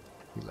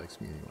 he likes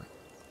me anyway.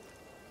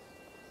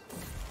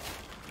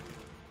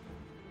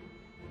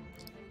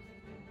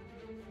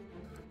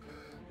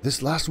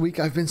 This last week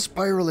I've been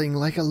spiraling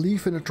like a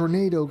leaf in a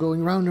tornado,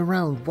 going round and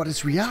round. What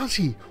is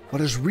reality? What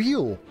is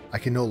real? I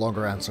can no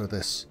longer answer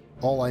this.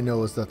 All I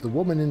know is that the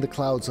woman in the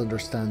clouds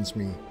understands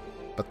me,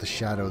 but the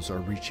shadows are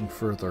reaching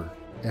further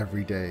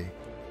every day.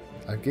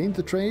 I've gained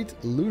the trait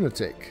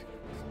Lunatic.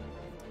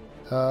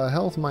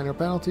 Health minor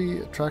penalty,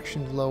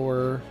 attraction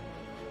lower,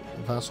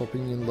 vassal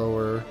opinion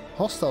lower,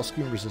 hostile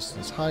scheme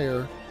resistance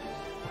higher,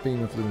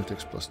 opinion of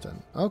lunatics plus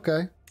 10.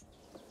 Okay.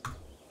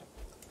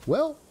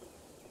 Well,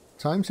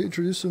 time to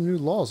introduce some new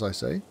laws, I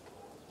say.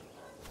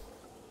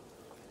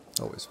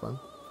 Always fun.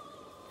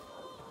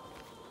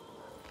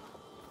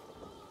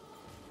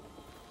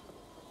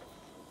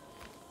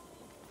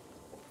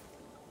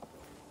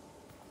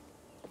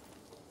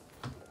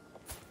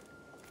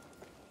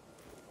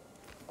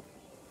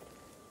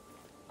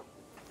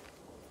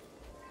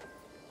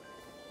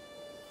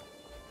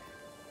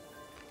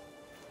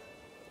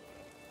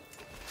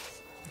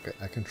 Okay,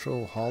 I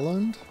control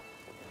Holland.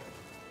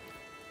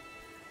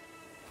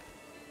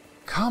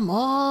 Come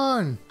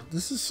on!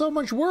 This is so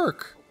much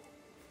work!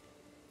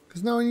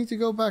 Because now I need to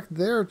go back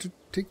there to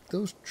take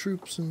those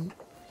troops and...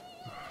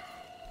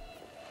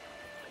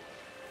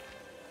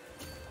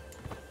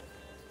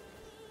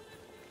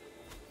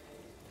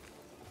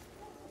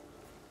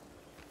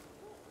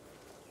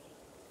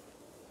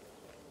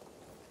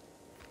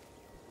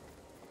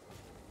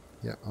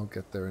 Yeah, I'll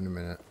get there in a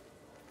minute.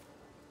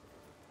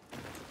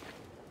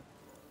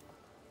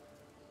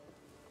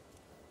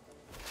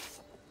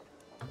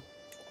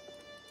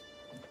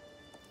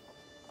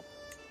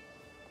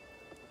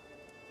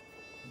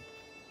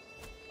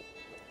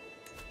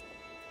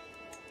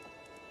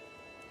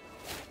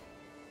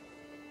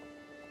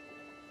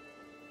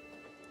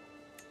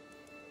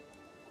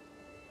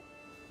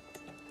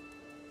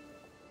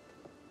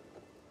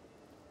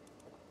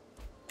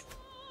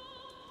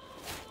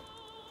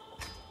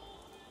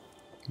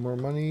 More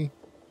money.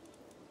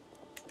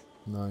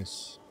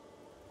 Nice.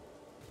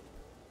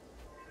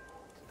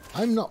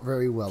 I'm not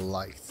very well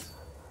liked.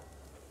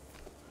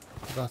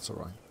 But that's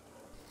alright.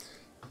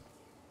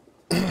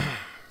 A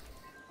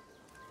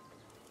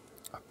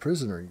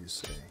prisoner, you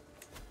say?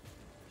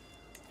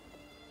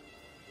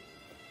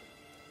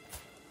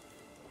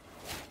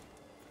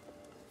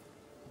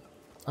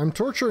 I'm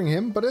torturing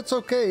him, but it's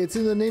okay. It's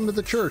in the name of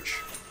the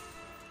church.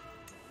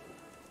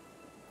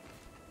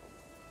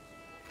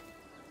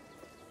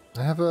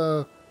 I have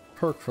a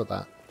perk for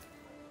that.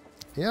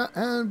 Yeah,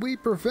 and we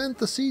prevent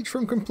the siege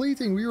from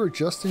completing. We were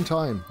just in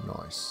time.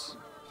 Nice.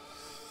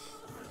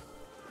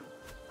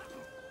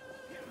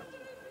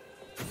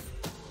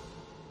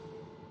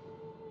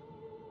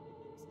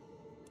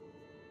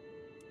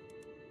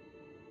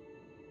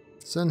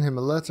 Send him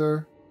a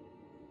letter.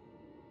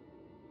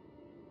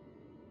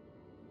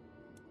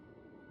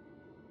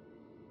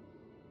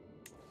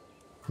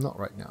 Not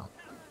right now.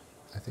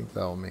 I think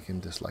that will make him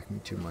dislike me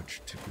too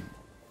much to be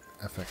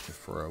effective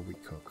for a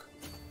weak hook.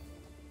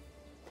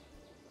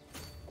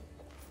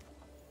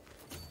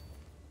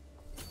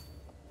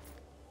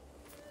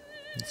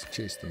 Let's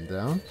chase them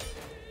down.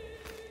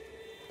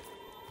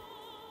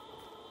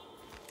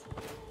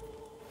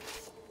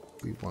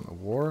 We want a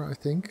war, I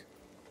think.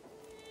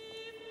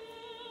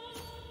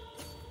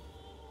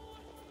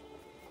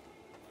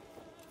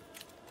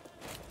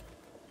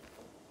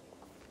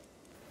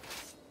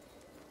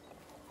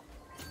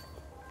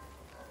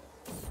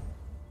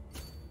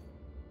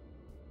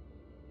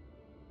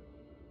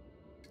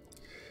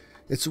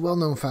 It's a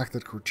well-known fact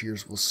that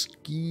courtiers will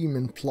scheme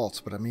and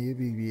plot, but I may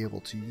be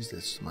able to use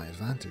this to my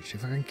advantage.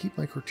 If I can keep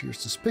my courtiers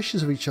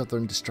suspicious of each other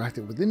and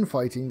distracted with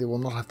infighting, they will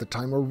not have the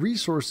time or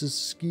resources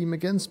to scheme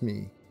against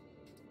me.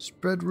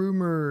 Spread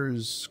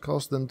rumors,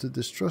 cause them to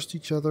distrust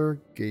each other,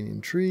 gain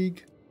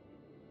intrigue,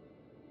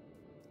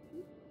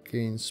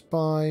 gain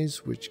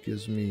spies, which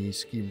gives me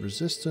scheme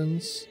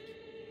resistance.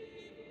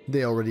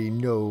 They already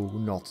know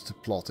not to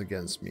plot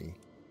against me.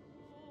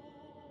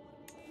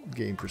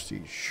 Gain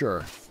prestige,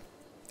 sure.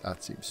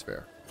 That seems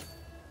fair.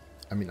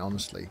 I mean,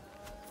 honestly.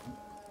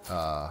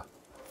 My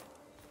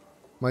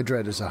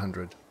dread is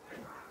 100.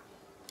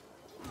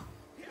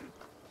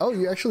 Oh,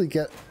 you actually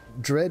get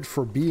dread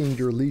for being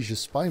your liege's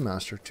spy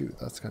master too.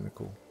 That's kind of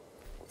cool.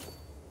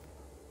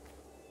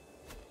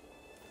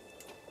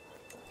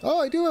 Oh,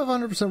 I do have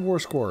 100%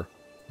 war score.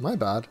 My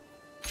bad.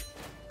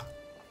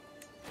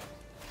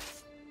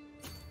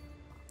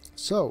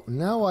 So,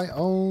 now I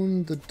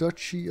own the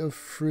Duchy of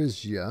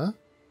Frisia.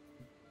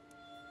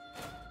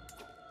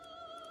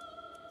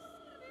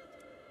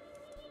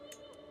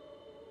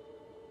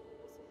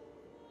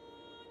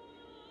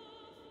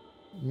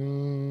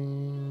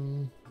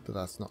 But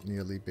that's not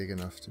nearly big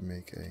enough to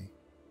make a...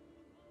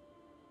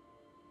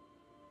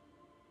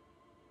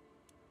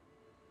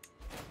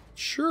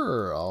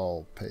 Sure,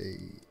 I'll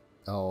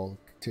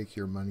take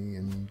your money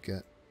and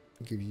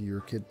give you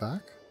your kid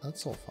back.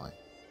 That's all fine.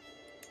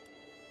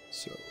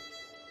 So...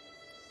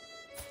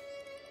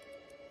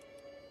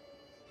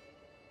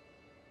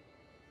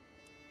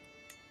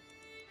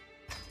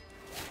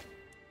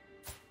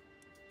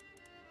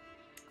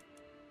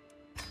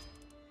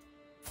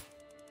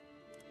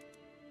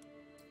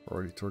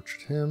 Already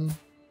tortured him.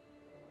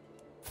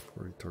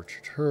 Already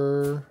tortured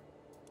her.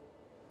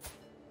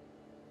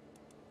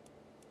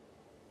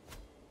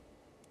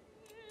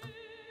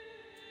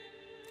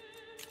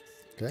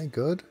 Okay,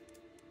 good.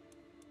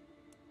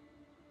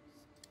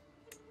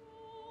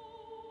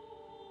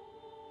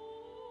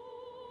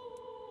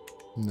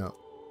 No,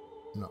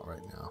 not right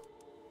now.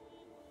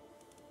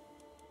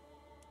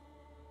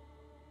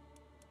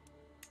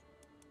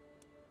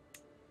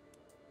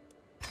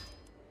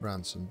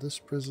 Ransom this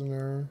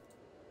prisoner.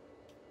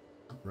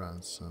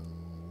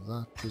 Ransom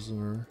that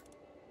prisoner.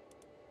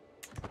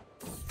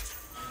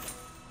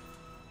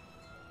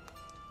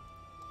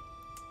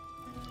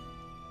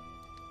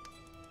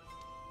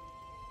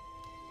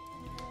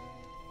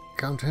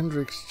 Count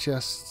Hendrik's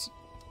chest.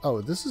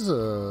 Oh, this is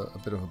a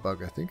bit of a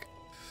bug, I think.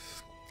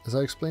 As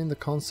I explain the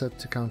concept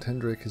to Count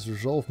Hendrik, his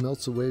resolve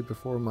melts away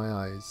before my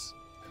eyes.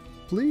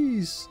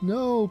 Please,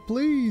 no,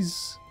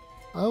 please.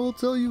 I will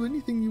tell you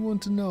anything you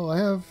want to know. I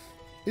have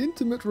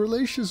intimate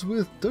relations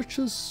with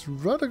Duchess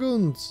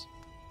Radagund.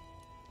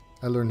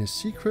 I learn his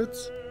secret,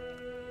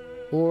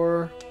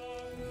 or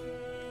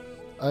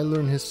I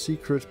learn his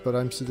secret, but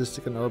I'm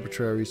sadistic and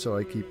arbitrary, so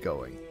I keep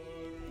going.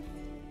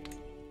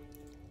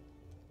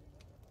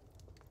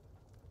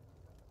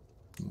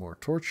 More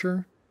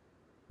torture.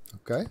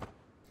 Okay.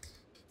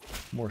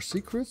 More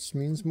secrets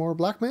means more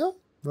blackmail,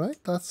 right?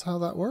 That's how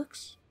that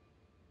works.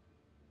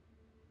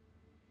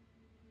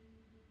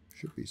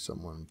 Should be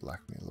someone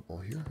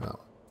blackmailable here. No.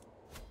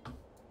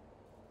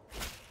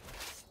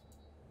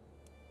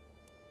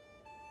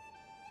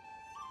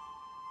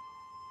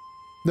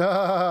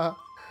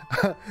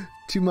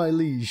 To my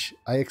liege,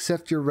 I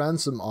accept your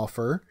ransom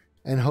offer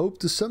and hope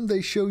to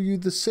someday show you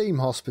the same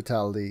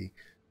hospitality.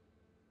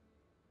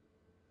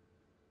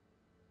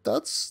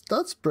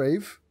 That's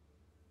brave.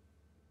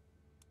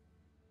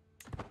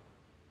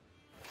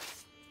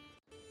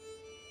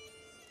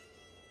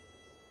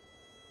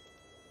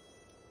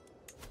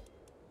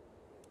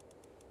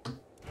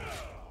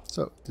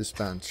 So,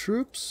 disband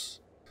troops.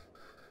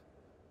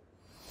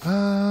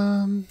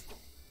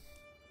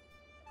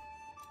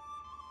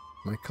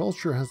 My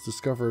culture has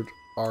discovered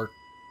arch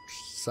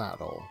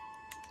saddle.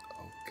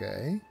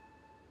 Okay.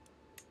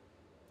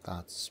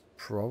 That's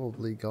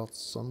probably got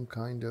some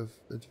kind of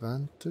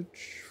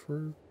advantage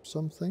for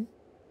something.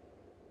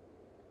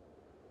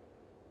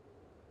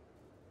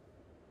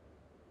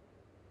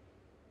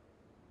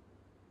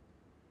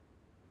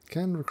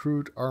 Can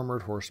recruit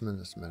armored horsemen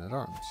as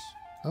men-at-arms.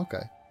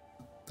 Okay.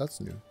 That's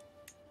new.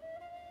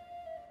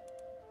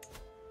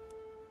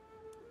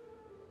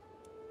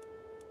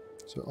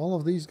 So all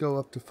of these go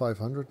up to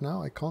 500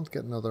 now. I can't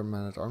get another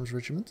man-at-arms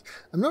regiment.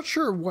 I'm not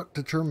sure what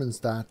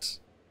determines that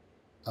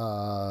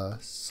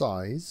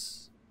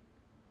size.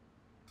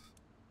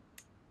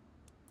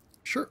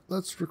 Sure,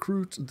 let's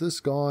recruit this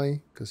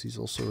guy, because he's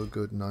also a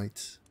good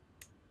knight.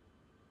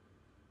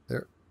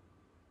 There.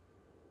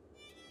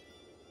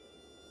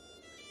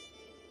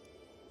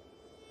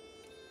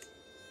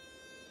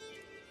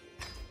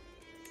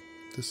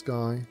 This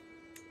guy.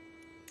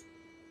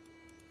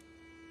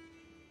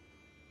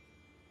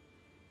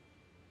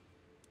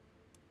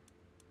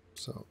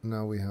 So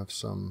now we have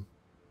some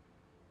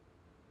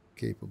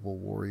capable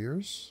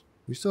warriors.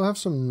 We still have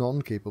some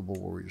non-capable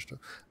warriors though.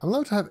 I'm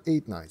allowed to have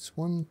 8 knights.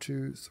 1,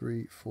 2,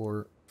 3,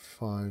 4,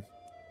 5,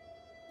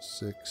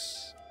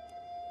 6,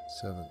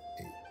 7,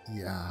 8.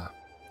 Yeah.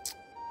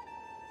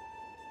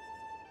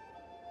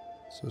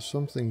 So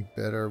something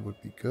better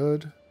would be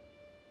good.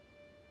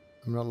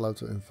 I'm not allowed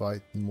to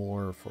invite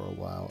more for a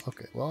while.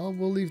 Okay, well,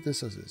 we'll leave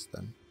this as is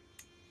then.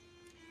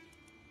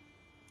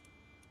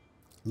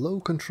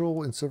 Low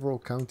control in several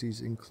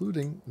counties,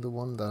 including the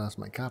one that has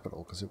my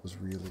capital, because it was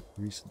really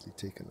recently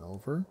taken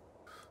over.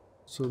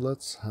 So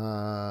let's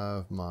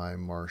have my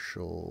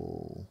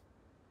marshal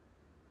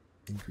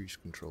increase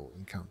control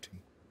in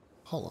County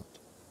Holland.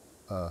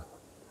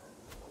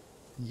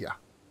 Yeah.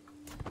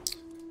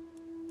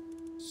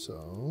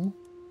 So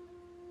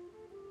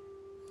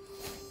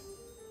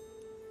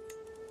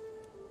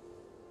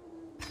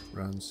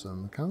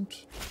ransom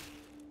account.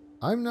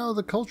 I'm now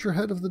the culture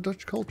head of the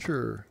Dutch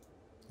culture.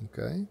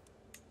 Okay.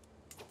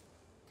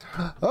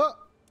 Oh!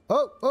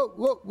 Oh! Oh!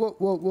 Whoa! Whoa!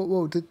 Whoa! Whoa!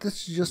 Whoa! Did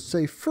this just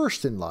say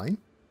first in line?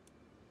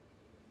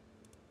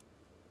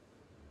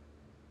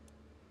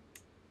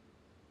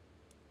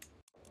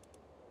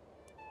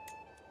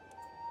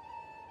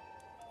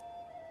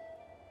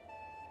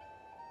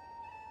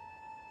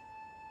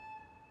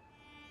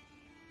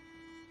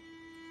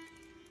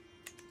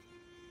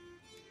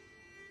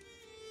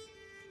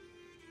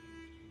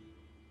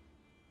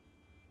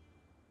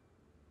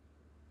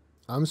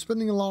 I'm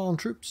spending a lot on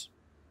troops.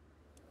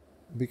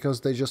 Because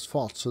they just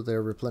fought, so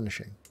they're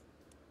replenishing.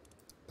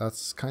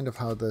 That's kind of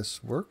how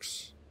this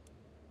works.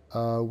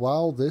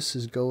 While this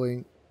is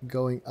going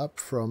up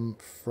from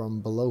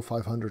below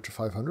 500 to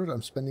 500,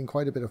 I'm spending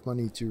quite a bit of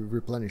money to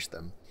replenish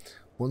them.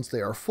 Once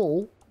they are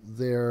full,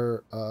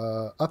 their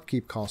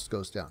upkeep cost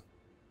goes down.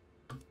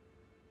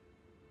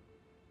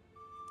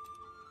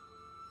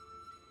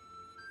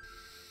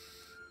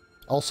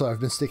 Also, I've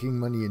been sticking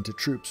money into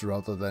troops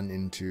rather than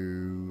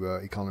into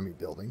economy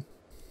building.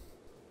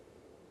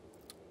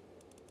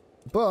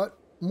 But,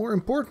 more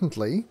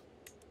importantly,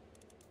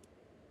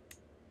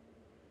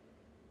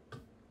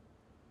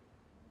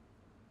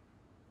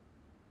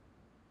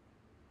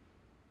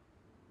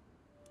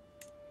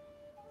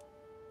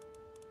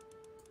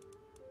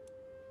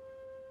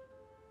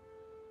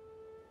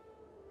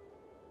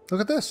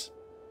 look at this.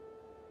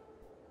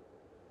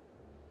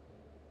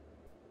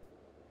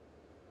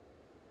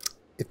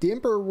 If the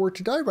Emperor were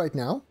to die right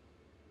now,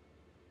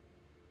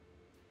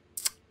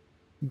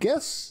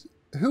 guess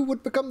who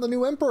would become the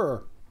new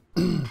Emperor?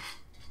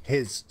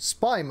 His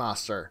spy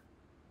master.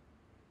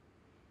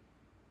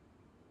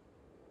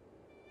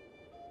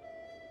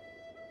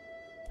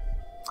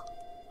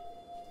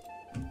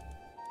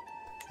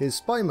 His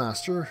spy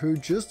master who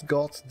just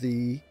got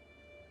the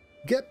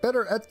get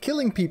better at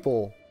killing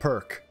people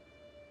perk.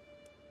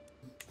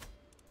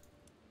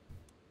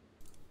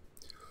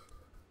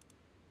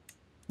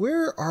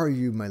 Where are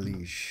you, my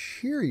liege?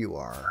 Here you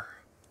are.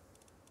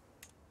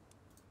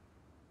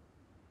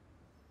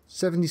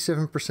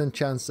 77%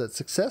 chance at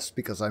success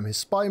because I'm his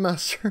spy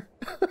master.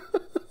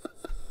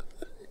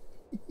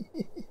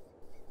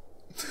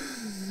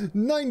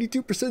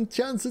 92%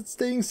 chance at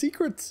staying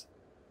secret.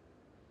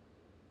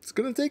 It's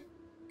gonna take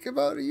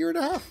about a year and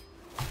a half.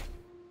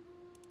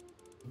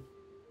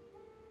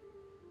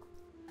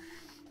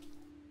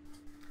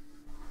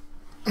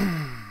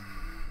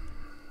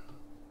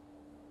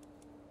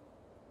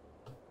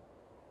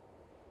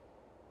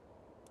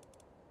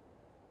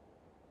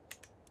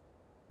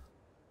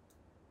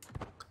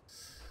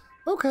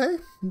 Okay,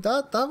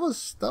 that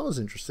was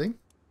interesting.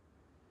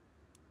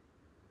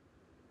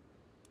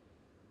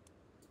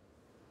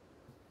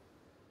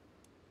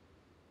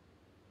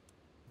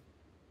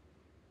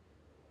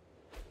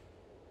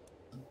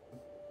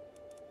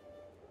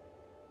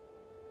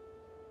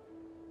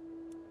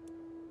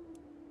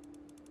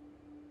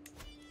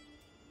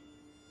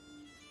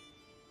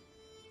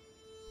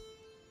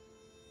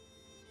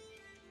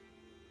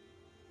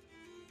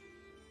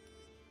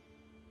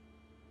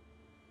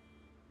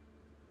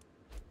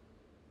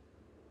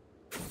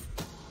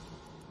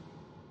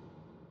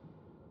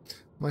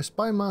 My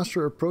spy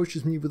master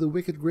approaches me with a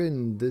wicked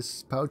grin.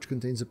 This pouch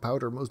contains a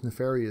powder most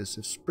nefarious.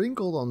 If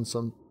sprinkled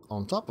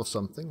on top of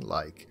something,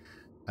 like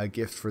a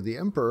gift for the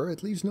Emperor,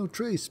 it leaves no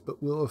trace,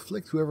 but will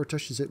afflict whoever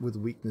touches it with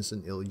weakness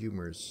and ill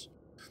humors.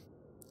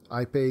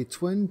 I pay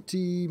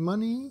 20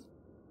 money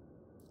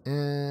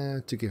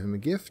to give him a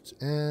gift,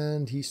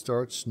 and he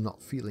starts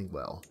not feeling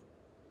well.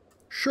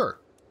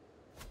 Sure.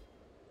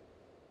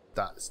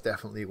 That's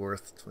definitely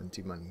worth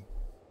 20 money.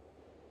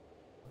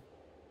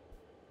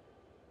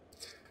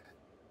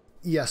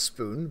 Yes,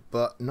 Spoon,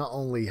 but not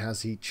only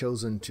has he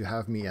chosen to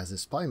have me as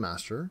his spy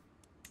master,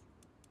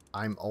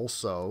 I'm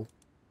also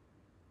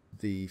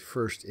the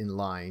first in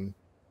line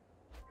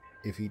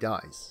if he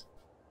dies.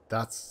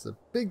 That's a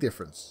big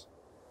difference.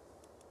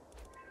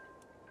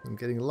 I'm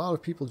getting a lot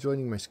of people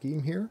joining my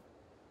scheme here.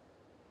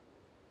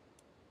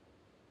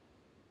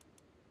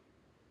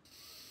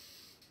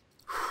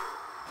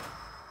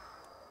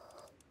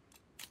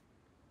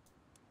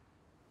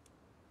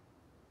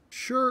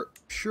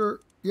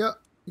 Sure. Yeah,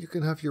 you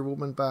can have your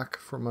woman back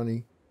for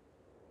money.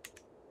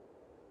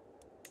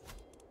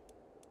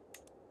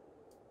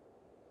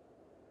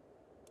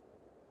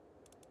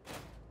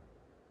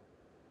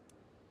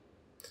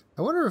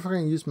 I wonder if I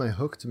can use my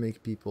hook to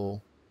make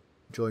people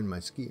join my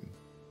scheme.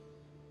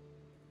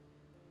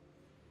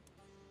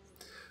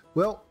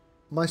 Well,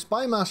 my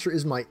spy master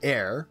is my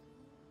heir,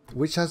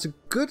 which has a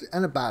good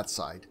and a bad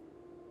side.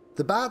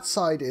 The bad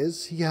side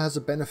is he has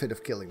a benefit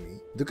of killing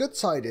me. The good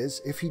side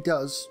is if he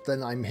does,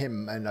 then I'm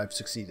him and I've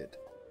succeeded.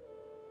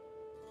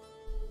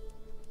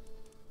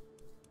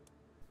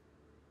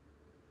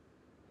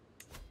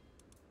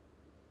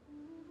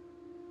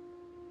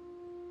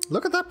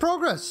 Look at that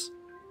progress!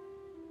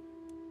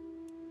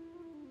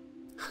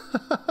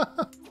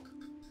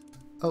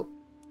 Oh,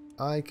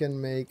 I can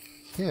make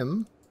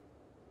him...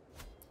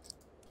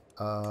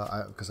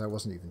 because I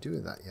wasn't even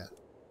doing that yet.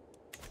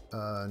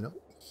 No.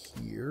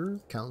 Here,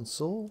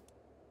 council.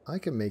 I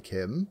can make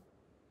him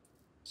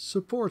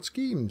support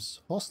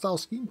schemes. Hostile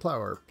scheme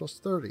power, plus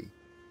 30.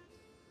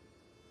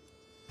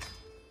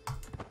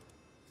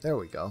 There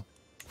we go.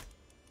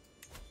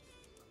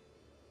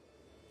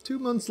 2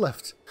 months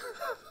left.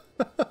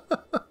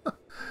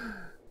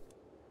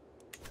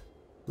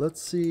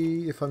 Let's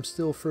see if I'm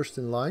still first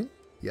in line.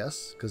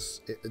 Yes,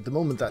 because at the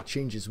moment that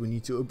changes, we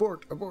need to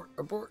abort.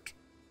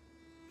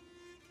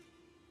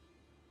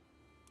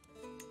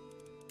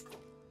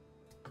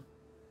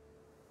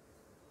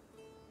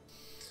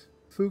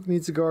 Fook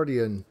needs a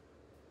guardian.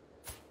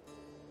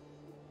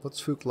 What's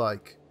Fook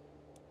like?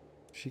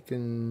 She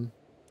can...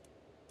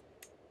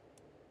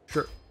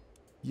 Sure.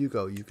 You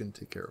go. You can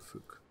take care of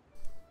Fook.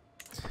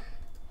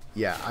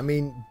 Yeah, I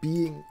mean,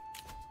 being...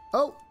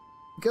 Oh!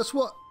 Guess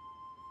what?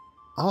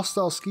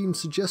 Hostile scheme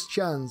success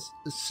chance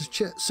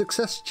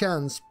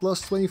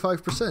plus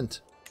 25%.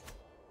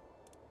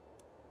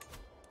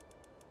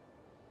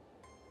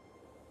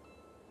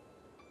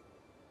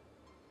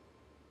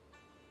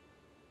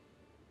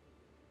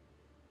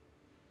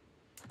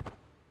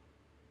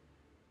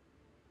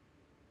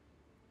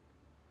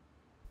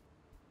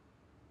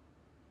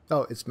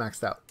 Oh, it's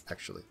maxed out,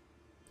 actually.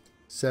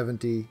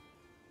 70.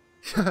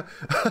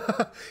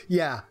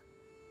 Yeah.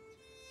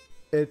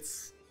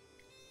 It's...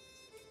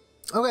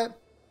 Okay.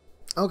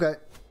 Okay.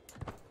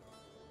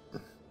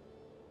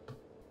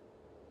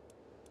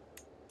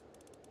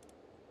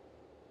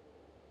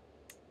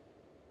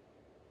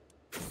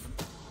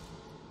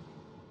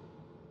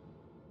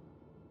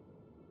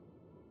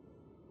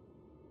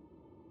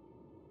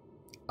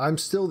 I'm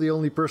still the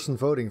only person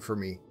voting for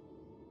me.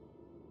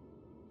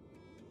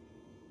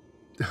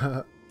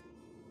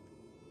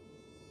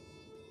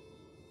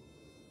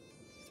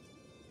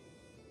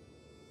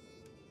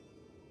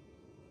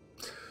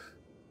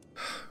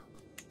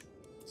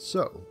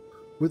 So,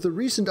 with the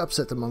recent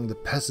upset among the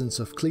peasants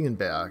of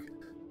Klingenberg,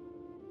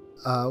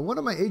 one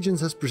of my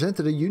agents has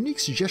presented a unique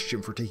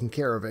suggestion for taking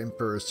care of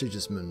Emperor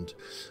Sigismund.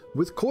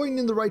 With coin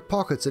in the right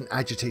pockets and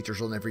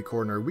agitators on every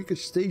corner, we could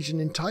stage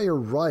an entire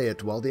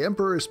riot while the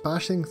Emperor is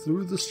passing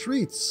through the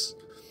streets.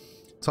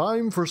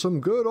 Time for some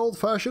good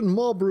old-fashioned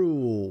mob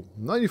rule.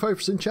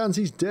 95% chance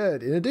he's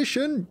dead. In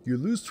addition, you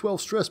lose 12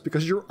 stress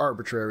because you're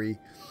arbitrary.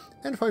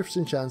 And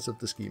 5% chance that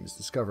the scheme is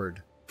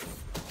discovered.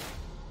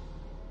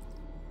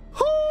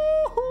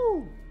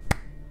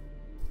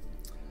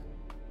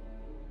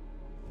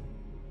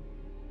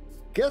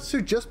 Guess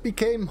who just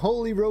became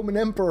Holy Roman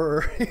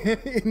Emperor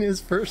in his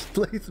first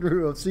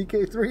playthrough of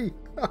CK3?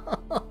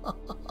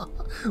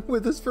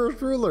 With his first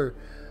ruler.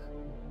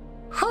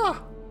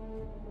 Ha!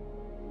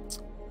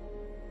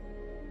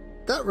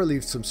 That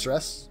relieved some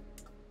stress.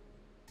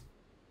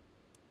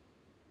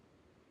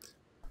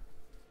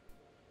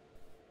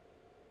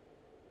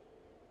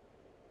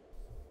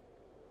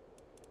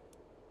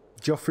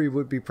 Joffrey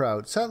would be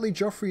proud. Sadly,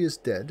 Joffrey is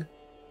dead.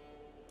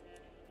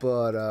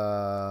 But,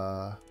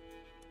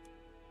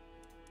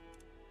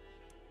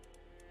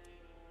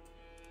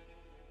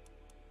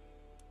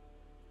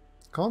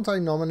 can't I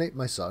nominate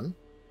my son?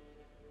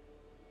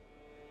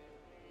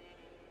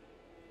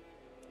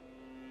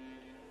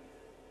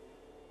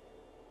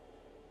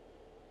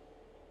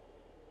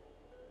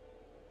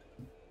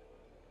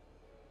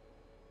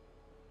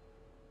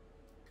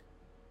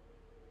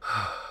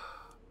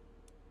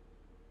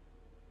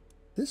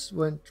 This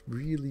went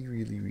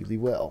really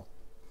well.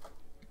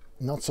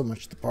 Not so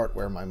much the part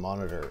where my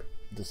monitor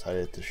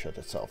decided to shut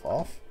itself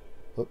off.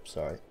 Oops,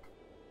 sorry.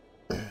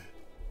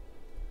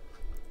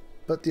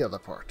 But the other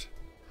part.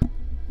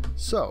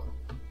 So,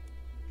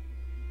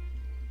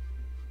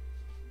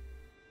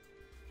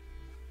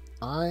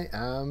 I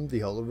am the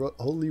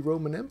Holy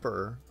Roman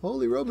Emperor.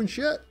 Holy Roman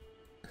shit.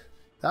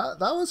 That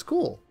was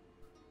cool.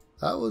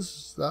 That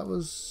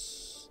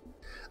was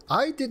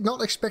I did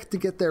not expect to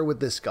get there with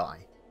this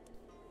guy.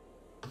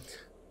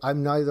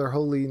 I'm neither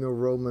Holy nor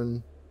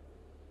Roman.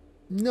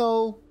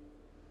 No,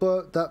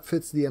 but that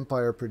fits the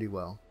Empire pretty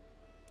well.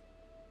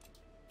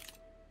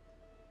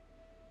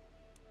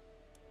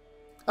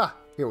 Ah,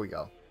 here we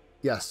go.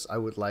 Yes, I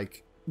would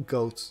like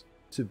Goat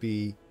to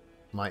be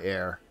my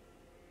heir.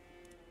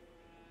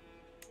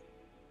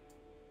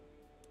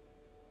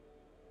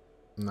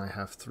 And I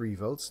have 3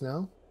 votes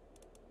now.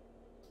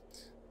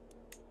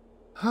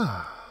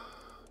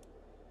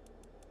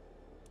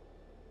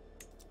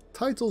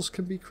 Titles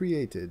can be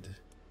created.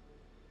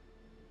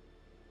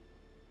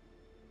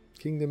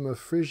 Kingdom of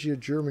Frisia,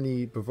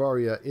 Germany,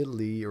 Bavaria,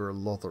 Italy, or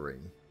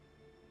Lothering.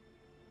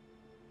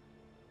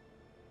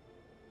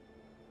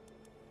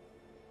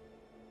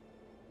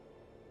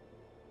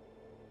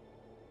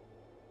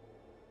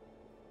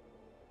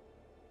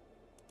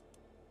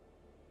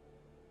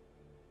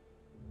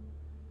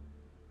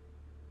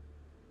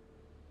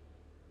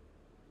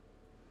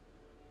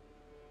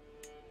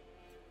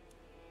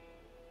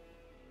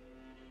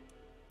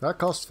 That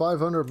cost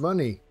 500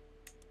 money.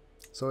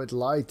 So it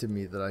lied to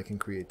me that I can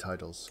create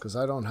titles, because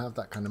I don't have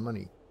that kind of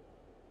money.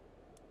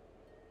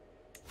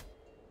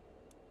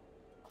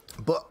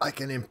 But I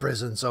can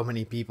imprison so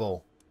many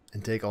people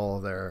and take all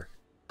of their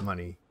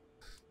money.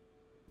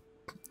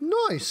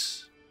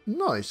 Nice!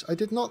 Nice. I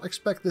did not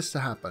expect this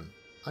to happen.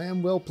 I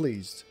am well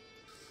pleased.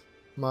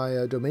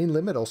 My domain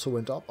limit also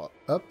went up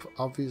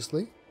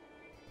obviously.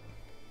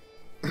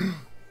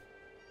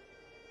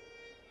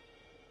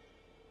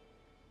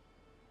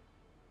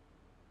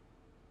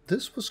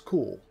 This was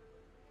cool.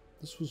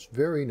 This was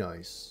very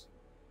nice.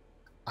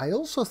 I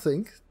also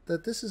think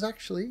that this is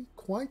actually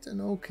quite an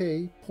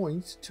okay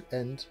point to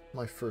end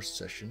my first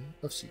session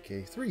of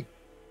CK3.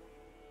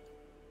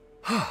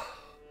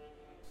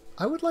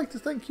 I would like to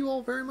thank you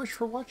all very much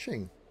for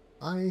watching.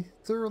 I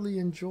thoroughly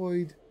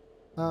enjoyed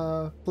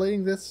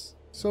playing this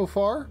so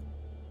far.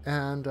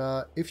 And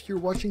if you're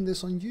watching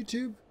this on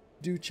YouTube,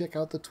 do check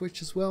out the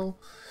Twitch as well.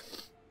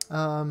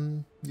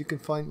 You can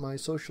find my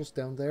socials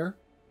down there.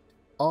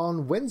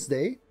 On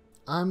Wednesday,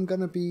 I'm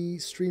gonna be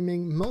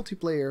streaming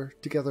multiplayer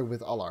together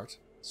with Allard,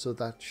 so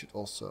that should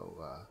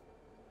also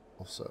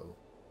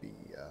be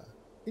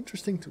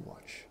interesting to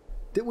watch.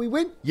 Did we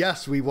win?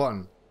 Yes, we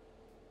won.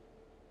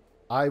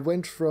 I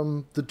went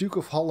from the Duke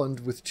of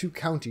Holland with 2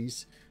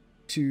 counties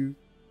to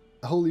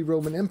Holy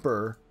Roman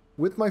Emperor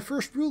with my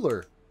first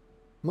ruler,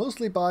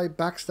 mostly by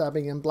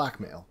backstabbing and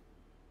blackmail.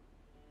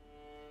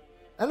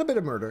 And a bit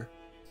of murder.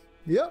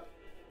 Yep,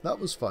 that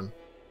was fun.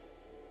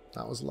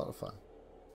 That was a lot of fun.